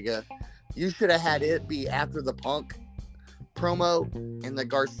Kenny Omega, you should have had it be after the Punk promo, and the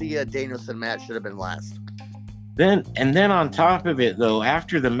Garcia Danielson match should have been last. Then on top of it, though,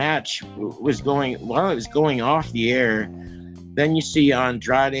 after the match was going off the air, then you see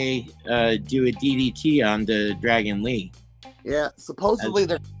Andrade do a DDT on the Dragon Lee. Yeah, supposedly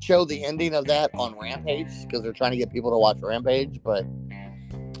they're going to show the ending of that on Rampage because they're trying to get people to watch Rampage, but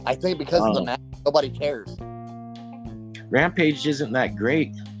I think because of the match, nobody cares. Rampage isn't that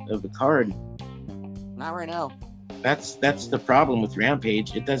great of a card. Not right now. That's the problem with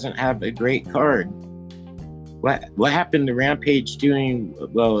Rampage. It doesn't have a great card. What happened to Rampage doing?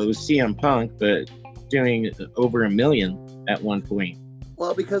 Well, it was CM Punk, but doing over 1 million at one point.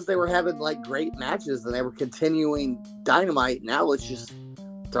 Well, because they were having like great matches and they were continuing Dynamite. Now it's just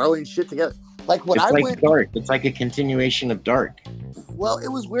throwing shit together. Like when Dark. It's like a continuation of Dark. Well, it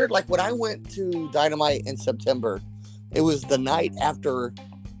was weird. Like when I went to Dynamite in September, it was the night after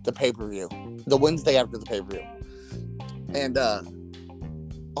the pay-per-view, the Wednesday after the pay-per-view, and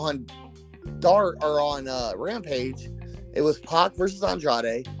on Dark or on Rampage, it was Pac versus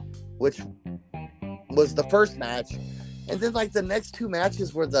Andrade, which was the first match, and then like the next two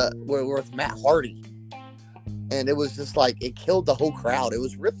matches were with Matt Hardy, and it was just like it killed the whole crowd. It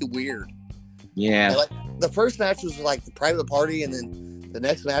was really weird. Yeah. And, like the first match was like the private party, and then the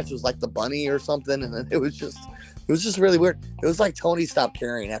next match was like the bunny or something, and then it was just really weird. It was like Tony stopped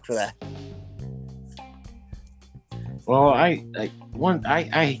caring after that. Well, I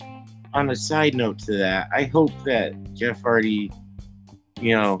on a side note to that, I hope that Jeff Hardy,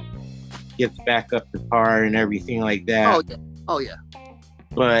 gets back up to par and everything like that. Oh yeah.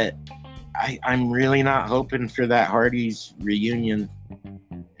 But I'm really not hoping for that Hardy's reunion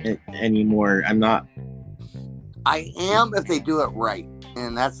anymore. I'm not. I am if they do it right,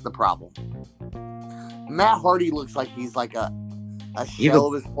 and that's the problem. Matt Hardy looks like he's like a shell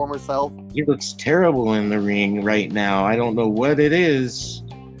of his former self. He looks terrible in the ring right now. I don't know what it is.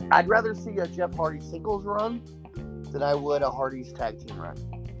 I'd rather see a Jeff Hardy singles run than I would a Hardy's tag team run.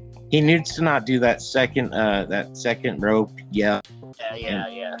 He needs to not do that second rope. Yeah.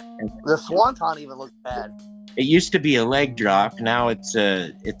 Yeah. The Swanton even looks bad. It used to be a leg drop. Now it's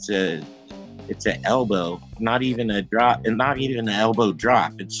an elbow. Not even a drop, and not even an elbow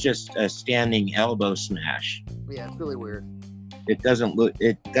drop. It's just a standing elbow smash. Yeah, it's really weird. It doesn't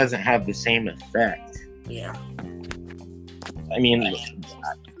have the same effect. Yeah. I mean,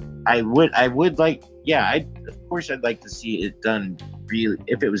 I would like, of course I'd like to see it done really,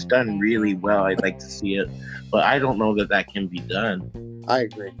 if it was done really well, I'd like to see it, but I don't know that can be done. I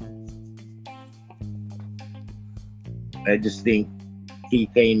agree. I just think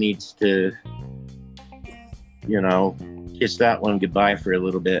TK needs to, kiss that one goodbye for a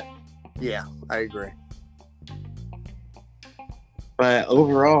little bit. Yeah, I agree. But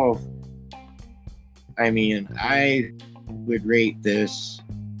overall, I mean, I would rate this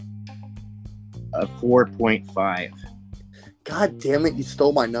a 4.5. God damn it, you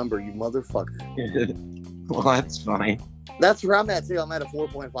stole my number, you motherfucker. Well, that's fine. That's where I'm at too. I'm at a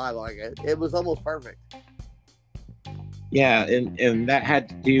 4.5. Like it was almost perfect. Yeah, and that had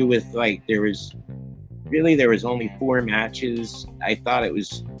to do with like there was only 4 matches. I thought it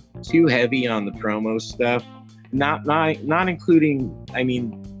was too heavy on the promo stuff. Not including, I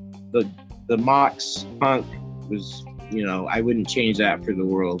mean, the MOX Punk was, I wouldn't change that for the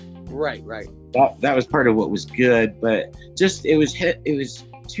world. Right. That was part of what was good, but just it was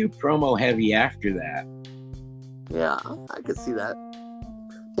too promo heavy after that. Yeah, I could see that.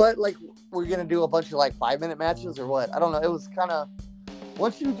 But like, we're gonna do a bunch of like 5-minute matches or what? I don't know. It was kind of,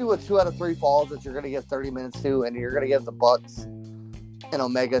 once you do a 2 out of 3 falls that you're gonna give 30 minutes to, and you're gonna give the Bucks and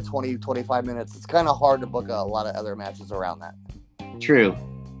Omega 20-25 minutes, it's kind of hard to book a lot of other matches around that. True.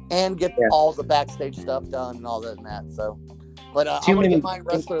 And get all the backstage stuff done and all that and that. So, but I'm gonna get my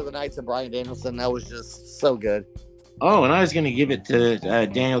Wrestler of the Night to Bryan Danielson. That was just so good. Oh, and I was gonna give it to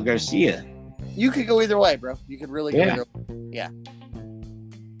Daniel Garcia. You could go either way, bro. You could really go either way. Yeah.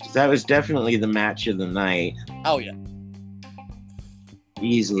 That was definitely the match of the night. Oh yeah.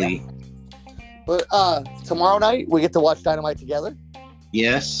 Easily. Yeah. But tomorrow night we get to watch Dynamite together.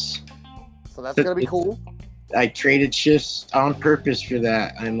 Yes. So that's gonna be cool. I traded shifts on purpose for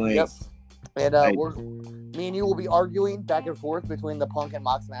that. I'm like, yep. And me and you will be arguing back and forth between the Punk and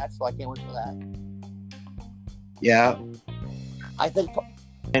Mox match, so I can't wait for that. Yeah. I think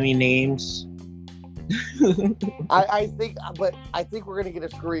any names. I think we're gonna get a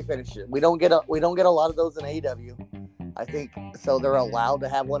screwy finish. We don't get a lot of those in AEW. I think so. They're allowed to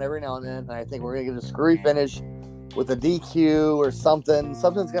have one every now and then, and I think we're gonna get a screwy finish with a DQ or something.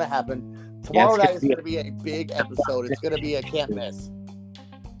 Something's gonna happen. Tomorrow night is going to be a big episode. It's going to be a can't miss.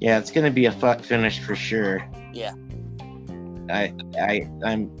 Yeah, it's going to be a fuck finish for sure. Yeah.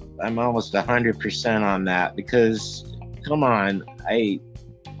 I'm almost 100% on that because, come on,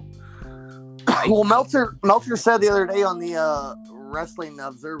 well, Meltzer said the other day on the Wrestling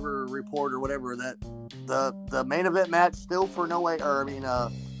Observer Report or whatever that the main event match still for no way, or I mean,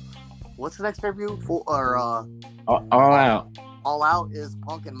 what's the next pay-per-view? All Out. All Out is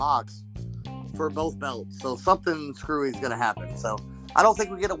Punk and Mox for both belts. So something screwy is going to happen. So I don't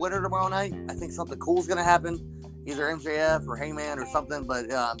think we get a winner tomorrow night. I think something cool is going to happen. Either MJF or Hangman or something, but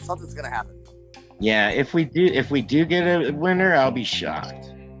something's going to happen. Yeah, if we do get a winner, I'll be shocked.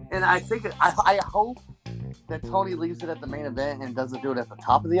 And I think I hope that Tony leaves it at the main event and doesn't do it at the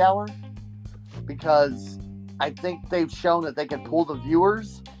top of the hour, because I think they've shown that they can pull the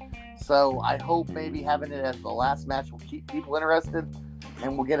viewers. So I hope maybe having it as the last match will keep people interested,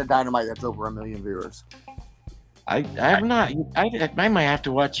 and we'll get a Dynamite that's over 1 million viewers. I might have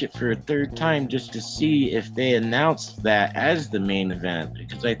to watch it for a third time just to see if they announced that as the main event,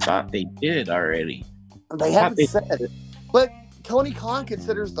 because I thought they did already. They haven't said it. But Tony Khan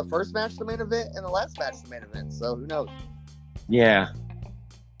considers the first match the main event and the last match the main event, so who knows? Yeah.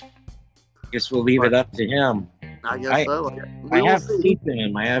 Guess we'll leave it up to him. I guess so. I have faith in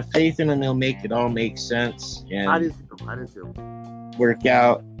him. I have faith in him. He'll make it all make sense. And I do too. Work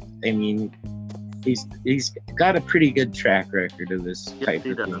out. I mean, he's got a pretty good track record of this type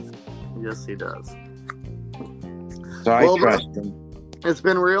of thing. Yes, he does. So I trust him. It's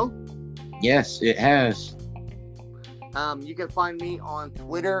been real. Yes, it has. You can find me on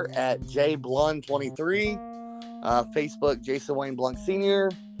Twitter at jblun23, Facebook Jason Wayne Blunt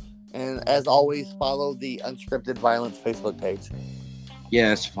Sr., and as always, follow the Unscripted Violence Facebook page.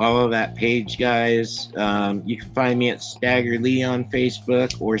 Yes, follow that page, guys. You can find me at Stagger Lee on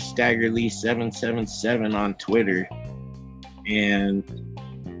Facebook or Stagger Lee 777 on Twitter. And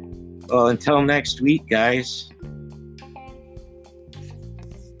well, until next week, guys.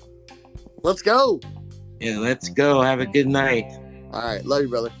 Let's go. Yeah, let's go. Have a good night. All right. Love you,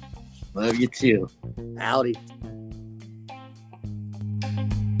 brother. Love you too. Howdy.